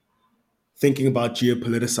 thinking about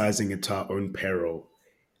geopoliticizing it to our own peril,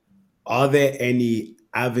 are there any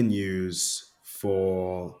avenues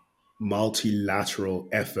for multilateral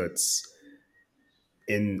efforts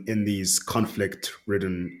in these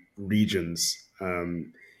conflict-ridden regions?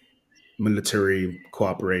 Military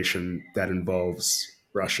cooperation that involves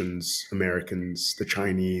Russians, Americans, the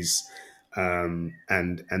Chinese, and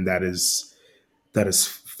that is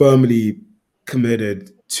firmly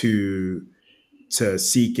committed to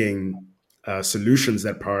seeking solutions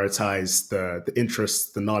that prioritize the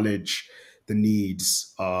interests, the knowledge, the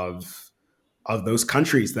needs of those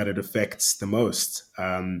countries that it affects the most.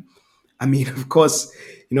 I mean, of course,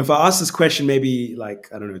 if I asked this question maybe like,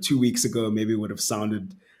 I don't know, 2 weeks ago, maybe it would have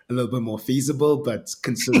sounded a little bit more feasible. But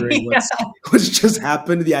considering Yeah. what's just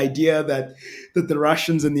happened, the idea that the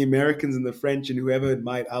Russians and the Americans and the French and whoever it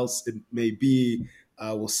may be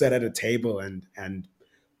will sit at a table and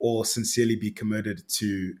all sincerely be committed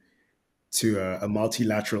to a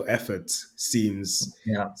multilateral effort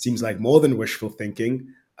Yeah. seems like more than wishful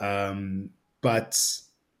thinking. Um, but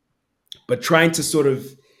but trying to sort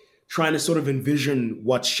of envision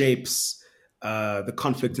what shapes the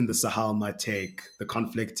conflict in the Sahel might take, the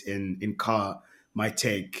conflict in Kar might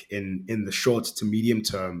take in the short to medium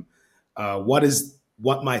term.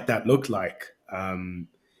 What might that look like? And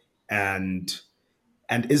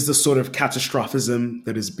is the sort of catastrophism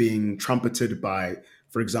that is being trumpeted by,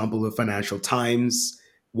 for example, the Financial Times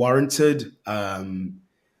warranted,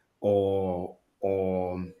 or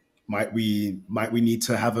might we need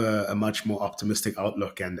to have a much more optimistic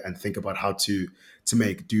outlook and think about how to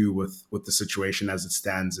make do with the situation as it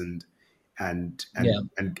stands Yeah.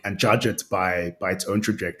 and judge it by its own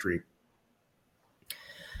trajectory.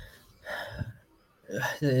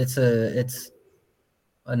 It's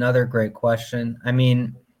another great question. I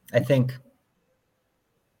mean, I think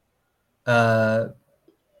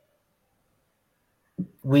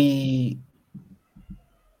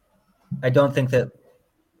I don't think that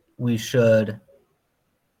we should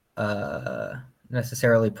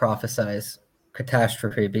necessarily prophesize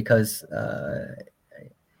catastrophe, because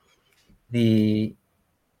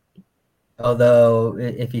although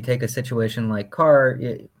if you take a situation like CAR,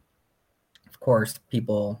 of course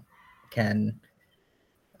people can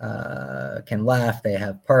laugh, they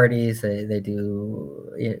have parties, they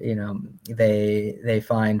do, they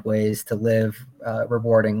find ways to live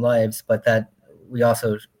rewarding lives, but that we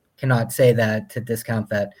also cannot say that to discount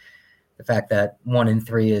that the fact that 1 in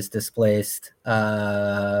 3 is displaced,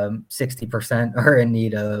 60% are in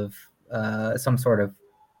need of some sort of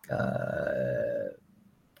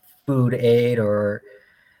food aid, or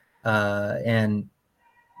and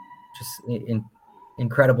just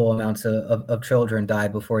incredible amounts of children die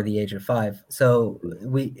before the age of 5. So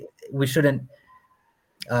we shouldn't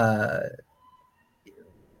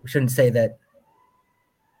say that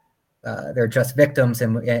they're just victims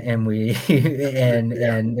and we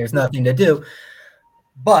and there's nothing to do.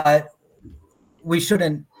 But we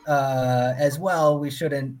shouldn't as well. We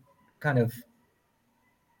shouldn't kind of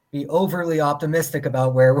be overly optimistic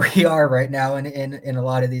about where we are right now in a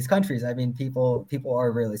lot of these countries. I mean, people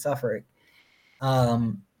are really suffering.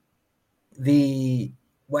 The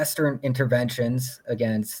Western interventions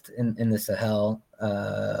in the Sahel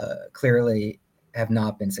clearly have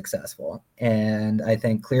not been successful, and I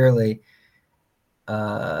think clearly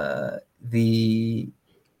the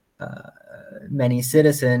many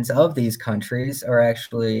citizens of these countries are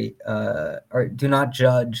actually do not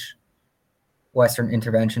judge Western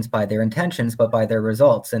interventions by their intentions, but by their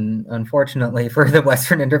results. And unfortunately for the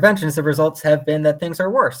Western interventions, the results have been that things are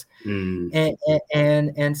worse.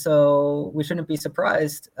 And so we shouldn't be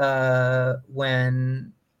surprised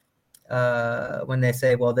when they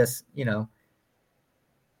say, well, this,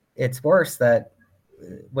 it's worse, that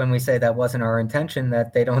when we say that wasn't our intention,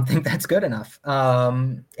 that they don't think that's good enough.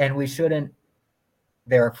 And we shouldn't,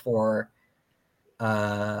 therefore,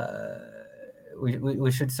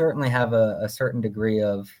 we should certainly have a certain degree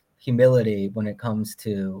of humility when it comes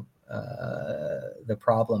to the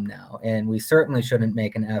problem now. And we certainly shouldn't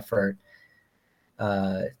make an effort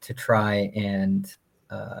to try and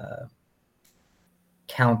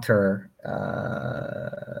counter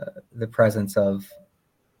the presence of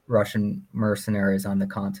Russian mercenaries on the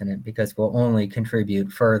continent, because we'll only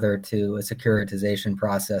contribute further to a securitization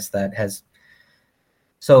process that has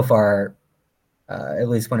so far, at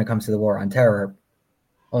least when it comes to the war on terror,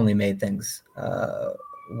 only made things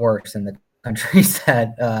worse in the countries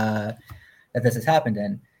that this has happened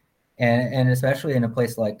in. And especially in a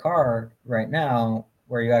place like CAR right now,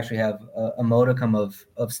 where you actually have a modicum of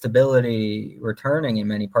stability returning in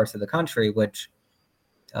many parts of the country, which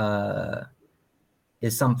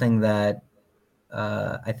is something that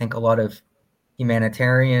I think a lot of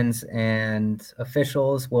humanitarians and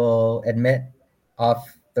officials will admit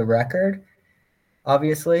off the record.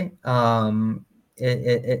 Obviously,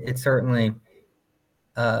 it certainly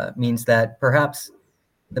means that perhaps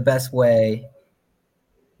the best way,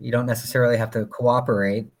 you don't necessarily have to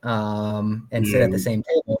cooperate and sit at the same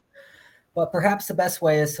table, but perhaps the best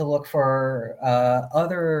way is to look for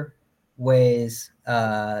other ways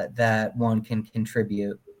that one can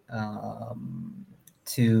contribute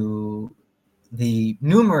to the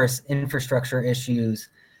numerous infrastructure issues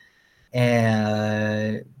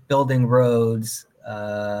and building roads,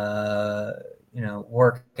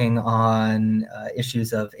 working on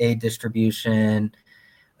issues of aid distribution,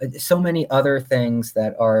 so many other things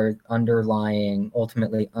that are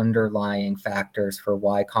ultimately underlying factors for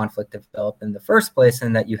why conflict developed in the first place,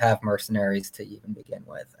 and that you have mercenaries to even begin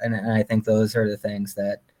with. And I think those are the things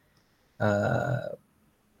that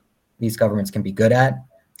these governments can be good at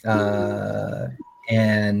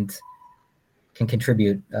and can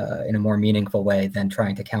contribute in a more meaningful way than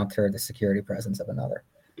trying to counter the security presence of another.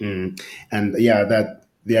 And yeah, that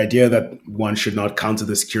the idea that one should not counter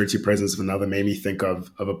the security presence of another made me think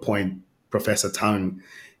of a point Professor Tang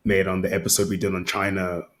made on the episode we did on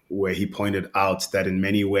China, where he pointed out that in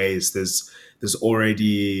many ways there's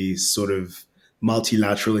already sort of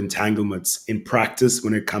multilateral entanglements in practice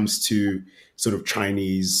when it comes to sort of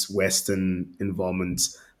Chinese Western involvement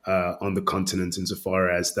on the continent, insofar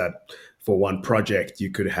as that for one project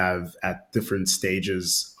you could have at different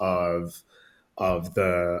stages of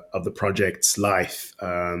the project's life,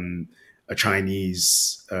 a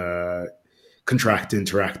Chinese contractor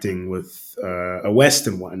interacting with a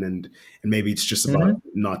Western one, and maybe it's just about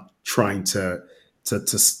not trying to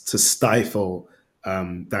stifle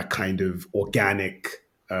that kind of organic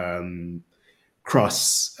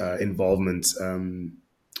cross involvement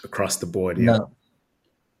across the board. Yeah. No,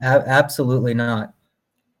 absolutely not.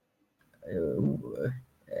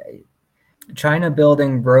 China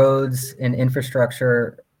building roads and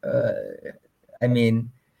infrastructure. I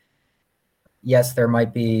mean, yes, there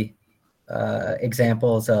might be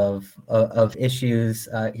examples of issues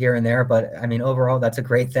here and there, but I mean, overall, that's a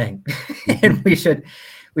great thing, and we should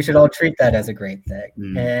all treat that as a great thing.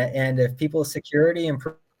 And if people's security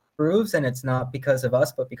improves, and it's not because of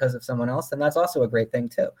us, but because of someone else, then that's also a great thing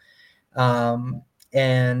too.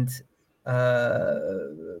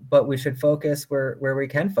 But we should focus where we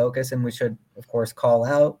can focus, and we should, of course, call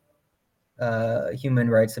out human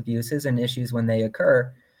rights abuses and issues when they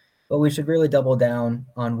occur. But we should really double down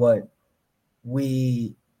on what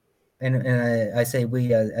we, and I say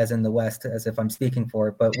we as in the West, as if I'm speaking for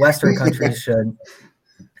it, but Western countries should,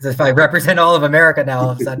 as if I represent all of America now,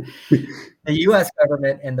 all of a sudden, the U.S.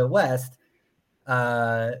 government and the West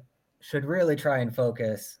should really try and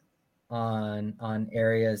focus on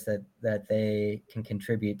areas that they can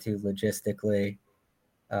contribute to logistically,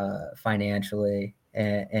 financially,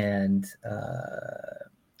 and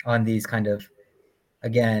on these kind of,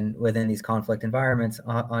 again, within these conflict environments,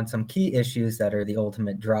 on some key issues that are the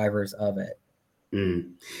ultimate drivers of it.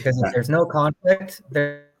 Because if there's no conflict,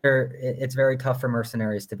 it's very tough for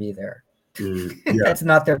mercenaries to be there. That's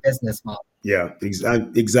not their business model. Yeah,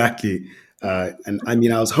 exactly. And I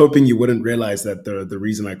mean, I was hoping you wouldn't realize that the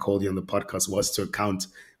reason I called you on the podcast was to account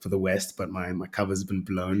for the West, but my cover's been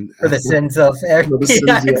blown. For the sins of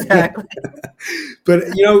exactly. But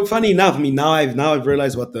funny enough, I mean, now I've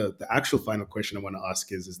realized what the actual final question I want to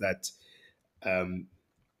ask is that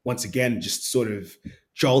once again, just sort of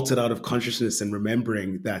jolted out of consciousness and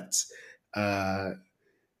remembering that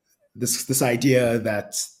this idea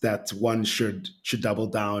that one should double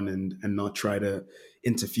down and not try to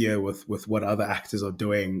interfere with what other actors are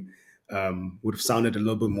doing would have sounded a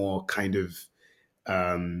little bit more kind of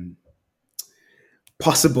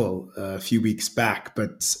possible a few weeks back.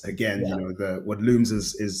 But again, what looms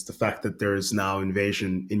is the fact that there is now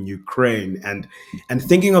invasion in Ukraine, and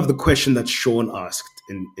thinking of the question that Sean asked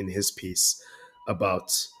in his piece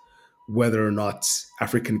about whether or not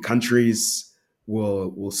African countries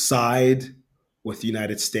will side with the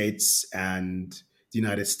United States and the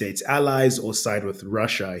United States allies or side with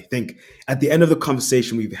Russia. I think at the end of the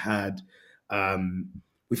conversation we've had,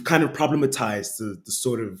 we've kind of problematized the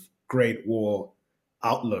sort of Great War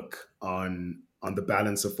outlook on the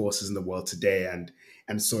balance of forces in the world today,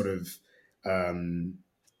 and sort of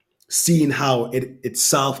seeing how it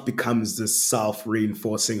itself becomes this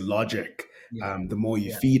self-reinforcing logic the more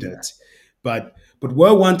you feed it. But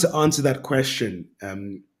were one to answer that question,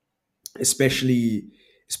 especially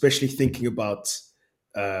thinking about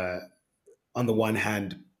on the one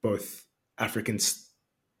hand both African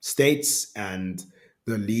states and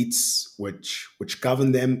the elites which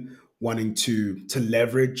govern them wanting to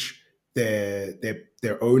leverage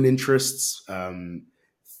their own interests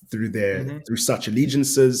through such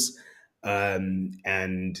allegiances, and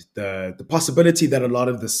the possibility that a lot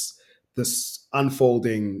of this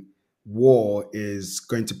unfolding war is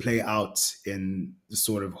going to play out in the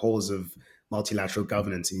sort of halls of multilateral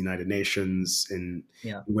governance in the United Nations, in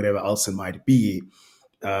whatever else it might be.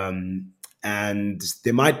 And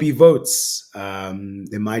there might be votes.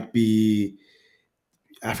 There might be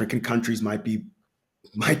African countries might be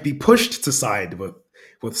pushed to side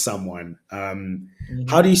with someone.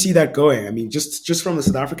 How do you see that going? I mean, just from the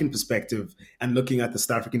South African perspective and looking at the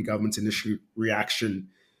South African government's initial reaction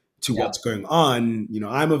to what's going on,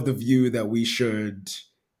 I'm of the view that we should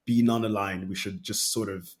be non-aligned. We should just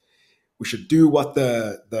we should do what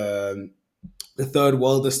the third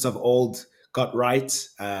worldists of old got right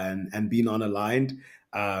and be non-aligned.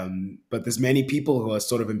 But there's many people who are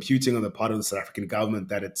sort of imputing on the part of the South African government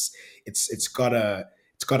that it's got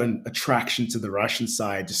an attraction to the Russian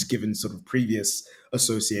side, just given sort of previous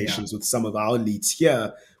associations with some of our elites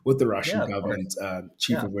here with the Russian government,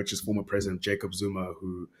 chief of which is former President Jacob Zuma,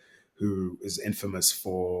 who is infamous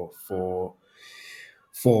for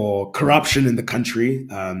corruption in the country,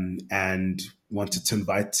 and wanted to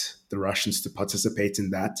invite the Russians to participate in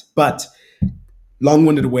that. But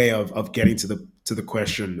long-winded way of getting to the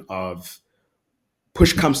question of,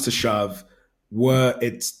 push comes to shove, were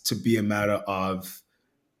it to be a matter of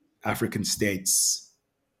African states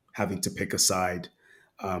having to pick a side,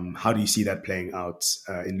 how do you see that playing out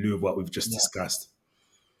in lieu of what we've just discussed?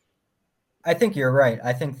 I think you're right.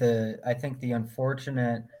 I think the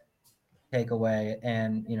unfortunate takeaway,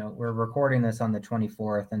 and we're recording this on the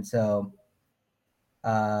 24th, and so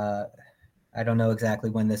I don't know exactly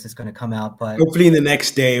when this is going to come out, but hopefully in the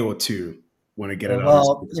next day or two, when I get it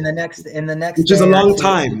out. In the next which is a long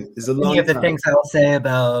time. Is a long many of the things I'll say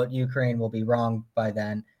about Ukraine will be wrong by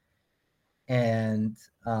then, and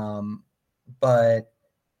but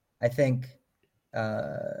I think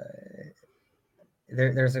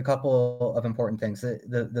there's a couple of important things.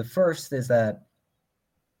 The first is that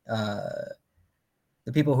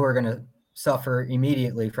the people who are going to suffer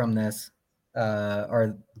immediately from this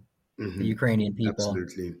are the Ukrainian people.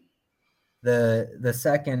 Absolutely. The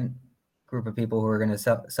second group of people who are going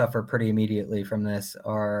to suffer pretty immediately from this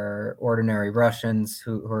are ordinary Russians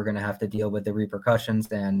who are going to have to deal with the repercussions,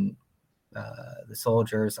 and the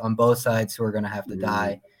soldiers on both sides who are going to have to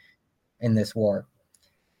die in this war.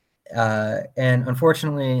 And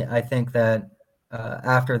unfortunately, I think that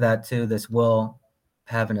after that too, this will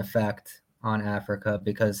have an effect on Africa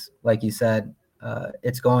because, like you said,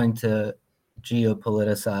 it's going to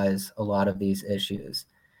geopoliticize a lot of these issues.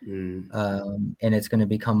 And it's going to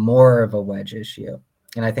become more of a wedge issue.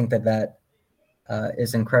 And I think that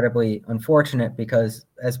is incredibly unfortunate because,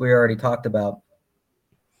 as we already talked about,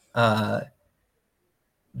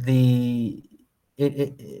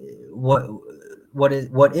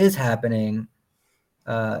 what is happening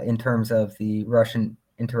in terms of the Russian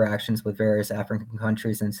interactions with various African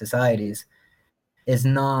countries and societies is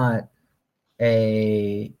not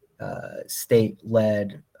a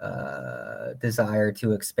state-led desire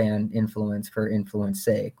to expand influence for influence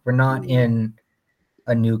sake. We're not in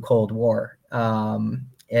a new Cold War.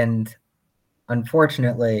 And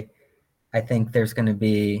unfortunately, I think there's going to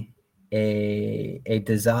be a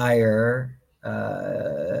desire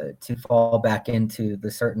to fall back into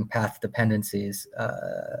the certain path dependencies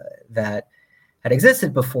that had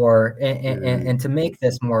existed before, and to make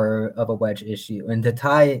this more of a wedge issue, and to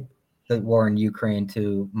tie the war in Ukraine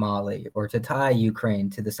to Mali, or to tie Ukraine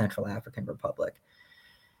to the Central African Republic.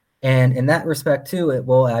 And in that respect too, it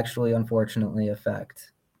will actually unfortunately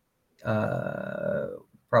affect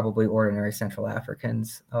probably ordinary Central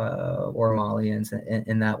Africans or Malians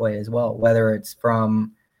in that way as well, whether it's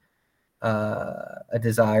from a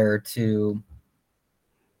desire to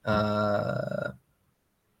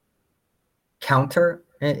counter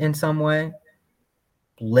in some way,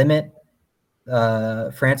 limit.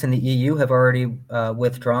 France and the EU have already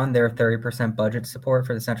withdrawn their 30% budget support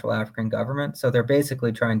for the Central African government. So they're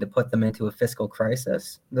basically trying to put them into a fiscal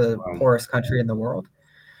crisis, the poorest country in the world.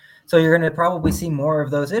 So you're going to probably see more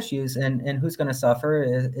of those issues, and who's going to suffer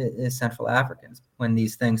is Central Africans when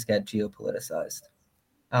these things get geopoliticized.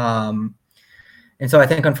 And so I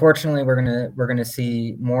think, unfortunately, we're gonna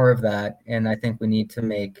see more of that, and I think we need to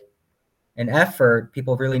make an effort.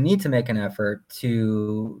 People really need to make an effort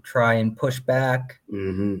to try and push back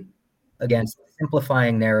against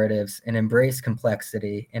simplifying narratives and embrace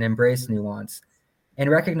complexity and embrace nuance, and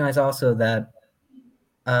recognize also that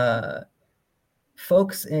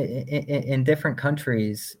folks in different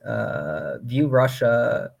countries view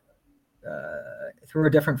Russia through a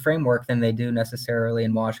different framework than they do necessarily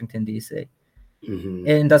in Washington, D.C.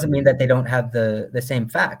 It doesn't mean that they don't have the same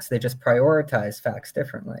facts. They just prioritize facts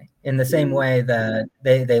differently, in the same way that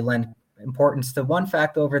they lend importance to one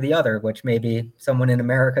fact over the other, which maybe someone in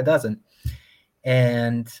America doesn't.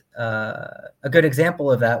 And a good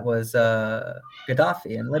example of that was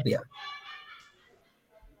Gaddafi in Libya.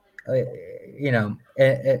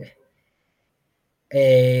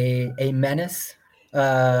 A menace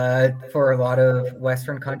for a lot of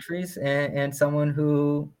Western countries, and someone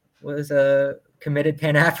who was a committed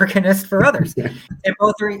Pan-Africanist for others. and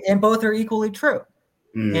both are equally true.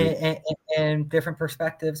 And different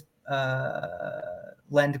perspectives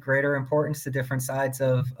lend greater importance to different sides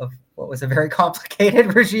of what was a very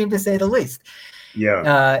complicated regime, to say the least.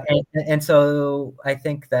 And so I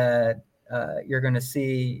think that you're going to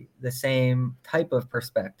see the same type of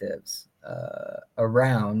perspectives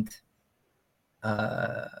around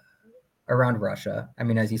Russia. I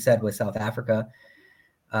mean, as you said, with South Africa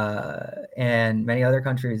and many other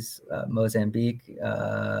countries, Mozambique,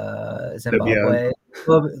 Zimbabwe.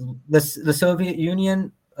 The Soviet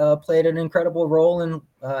Union played an incredible role in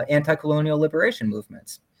anti-colonial liberation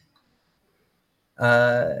movements,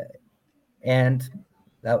 and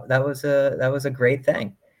that was a great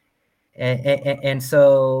thing. And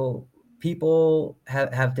so people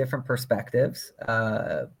have different perspectives,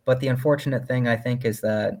 but the unfortunate thing, I think, is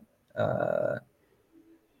that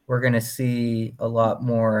we're going to see a lot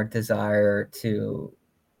more desire to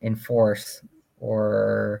enforce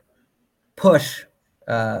or push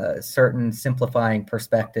certain simplifying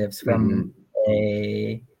perspectives from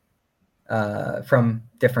from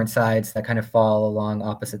different sides that kind of fall along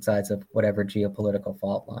opposite sides of whatever geopolitical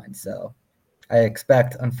fault line. So I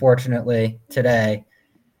expect, unfortunately, today,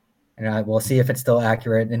 and we'll see if it's still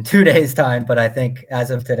accurate in 2 days' time, but I think as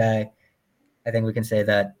of today, I think we can say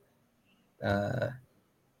that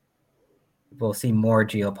we'll see more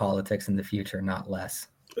geopolitics in the future, not less.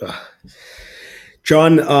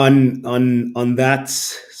 John, on that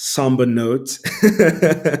somber note,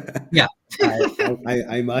 yeah,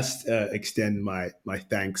 I must extend my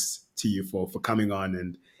thanks to you for coming on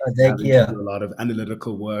and thank you. do a lot of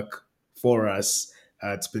analytical work for us.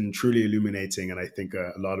 It's been truly illuminating, and I think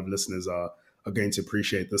a lot of listeners are going to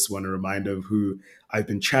appreciate this one. A reminder of who I've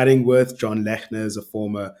been chatting with. John Lechner is a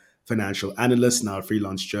former financial analyst, now a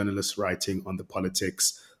freelance journalist writing on the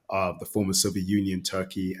politics of the former Soviet Union,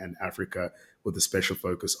 Turkey, and Africa, with a special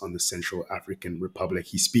focus on the Central African Republic.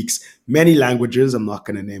 He speaks many languages. I'm not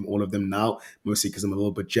going to name all of them now, mostly because I'm a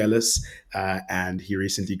little bit jealous. And he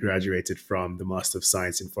recently graduated from the Master of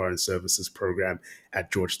Science in Foreign Services program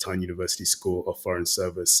at Georgetown University School of Foreign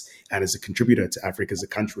Service, and is a contributor to Africa as a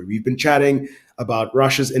Country. We've been chatting about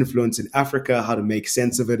Russia's influence in Africa, how to make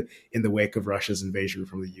sense of it in the wake of Russia's invasion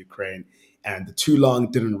from the Ukraine. And the too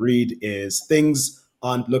long didn't read is things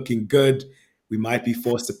aren't looking good. We might be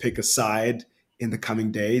forced to pick a side in the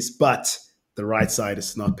coming days, but the right side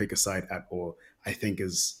is to not pick a side at all, I think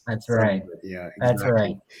is... That's right. Yeah,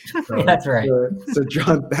 exactly. That's right. That's right. So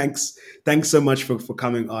John, thanks so much for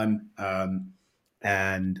coming on.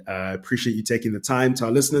 And appreciate you taking the time. To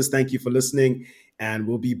our listeners, thank you for listening. And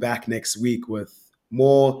we'll be back next week with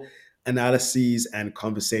more analyses and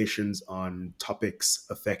conversations on topics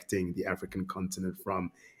affecting the African continent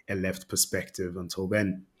from a left perspective. Until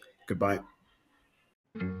then, goodbye.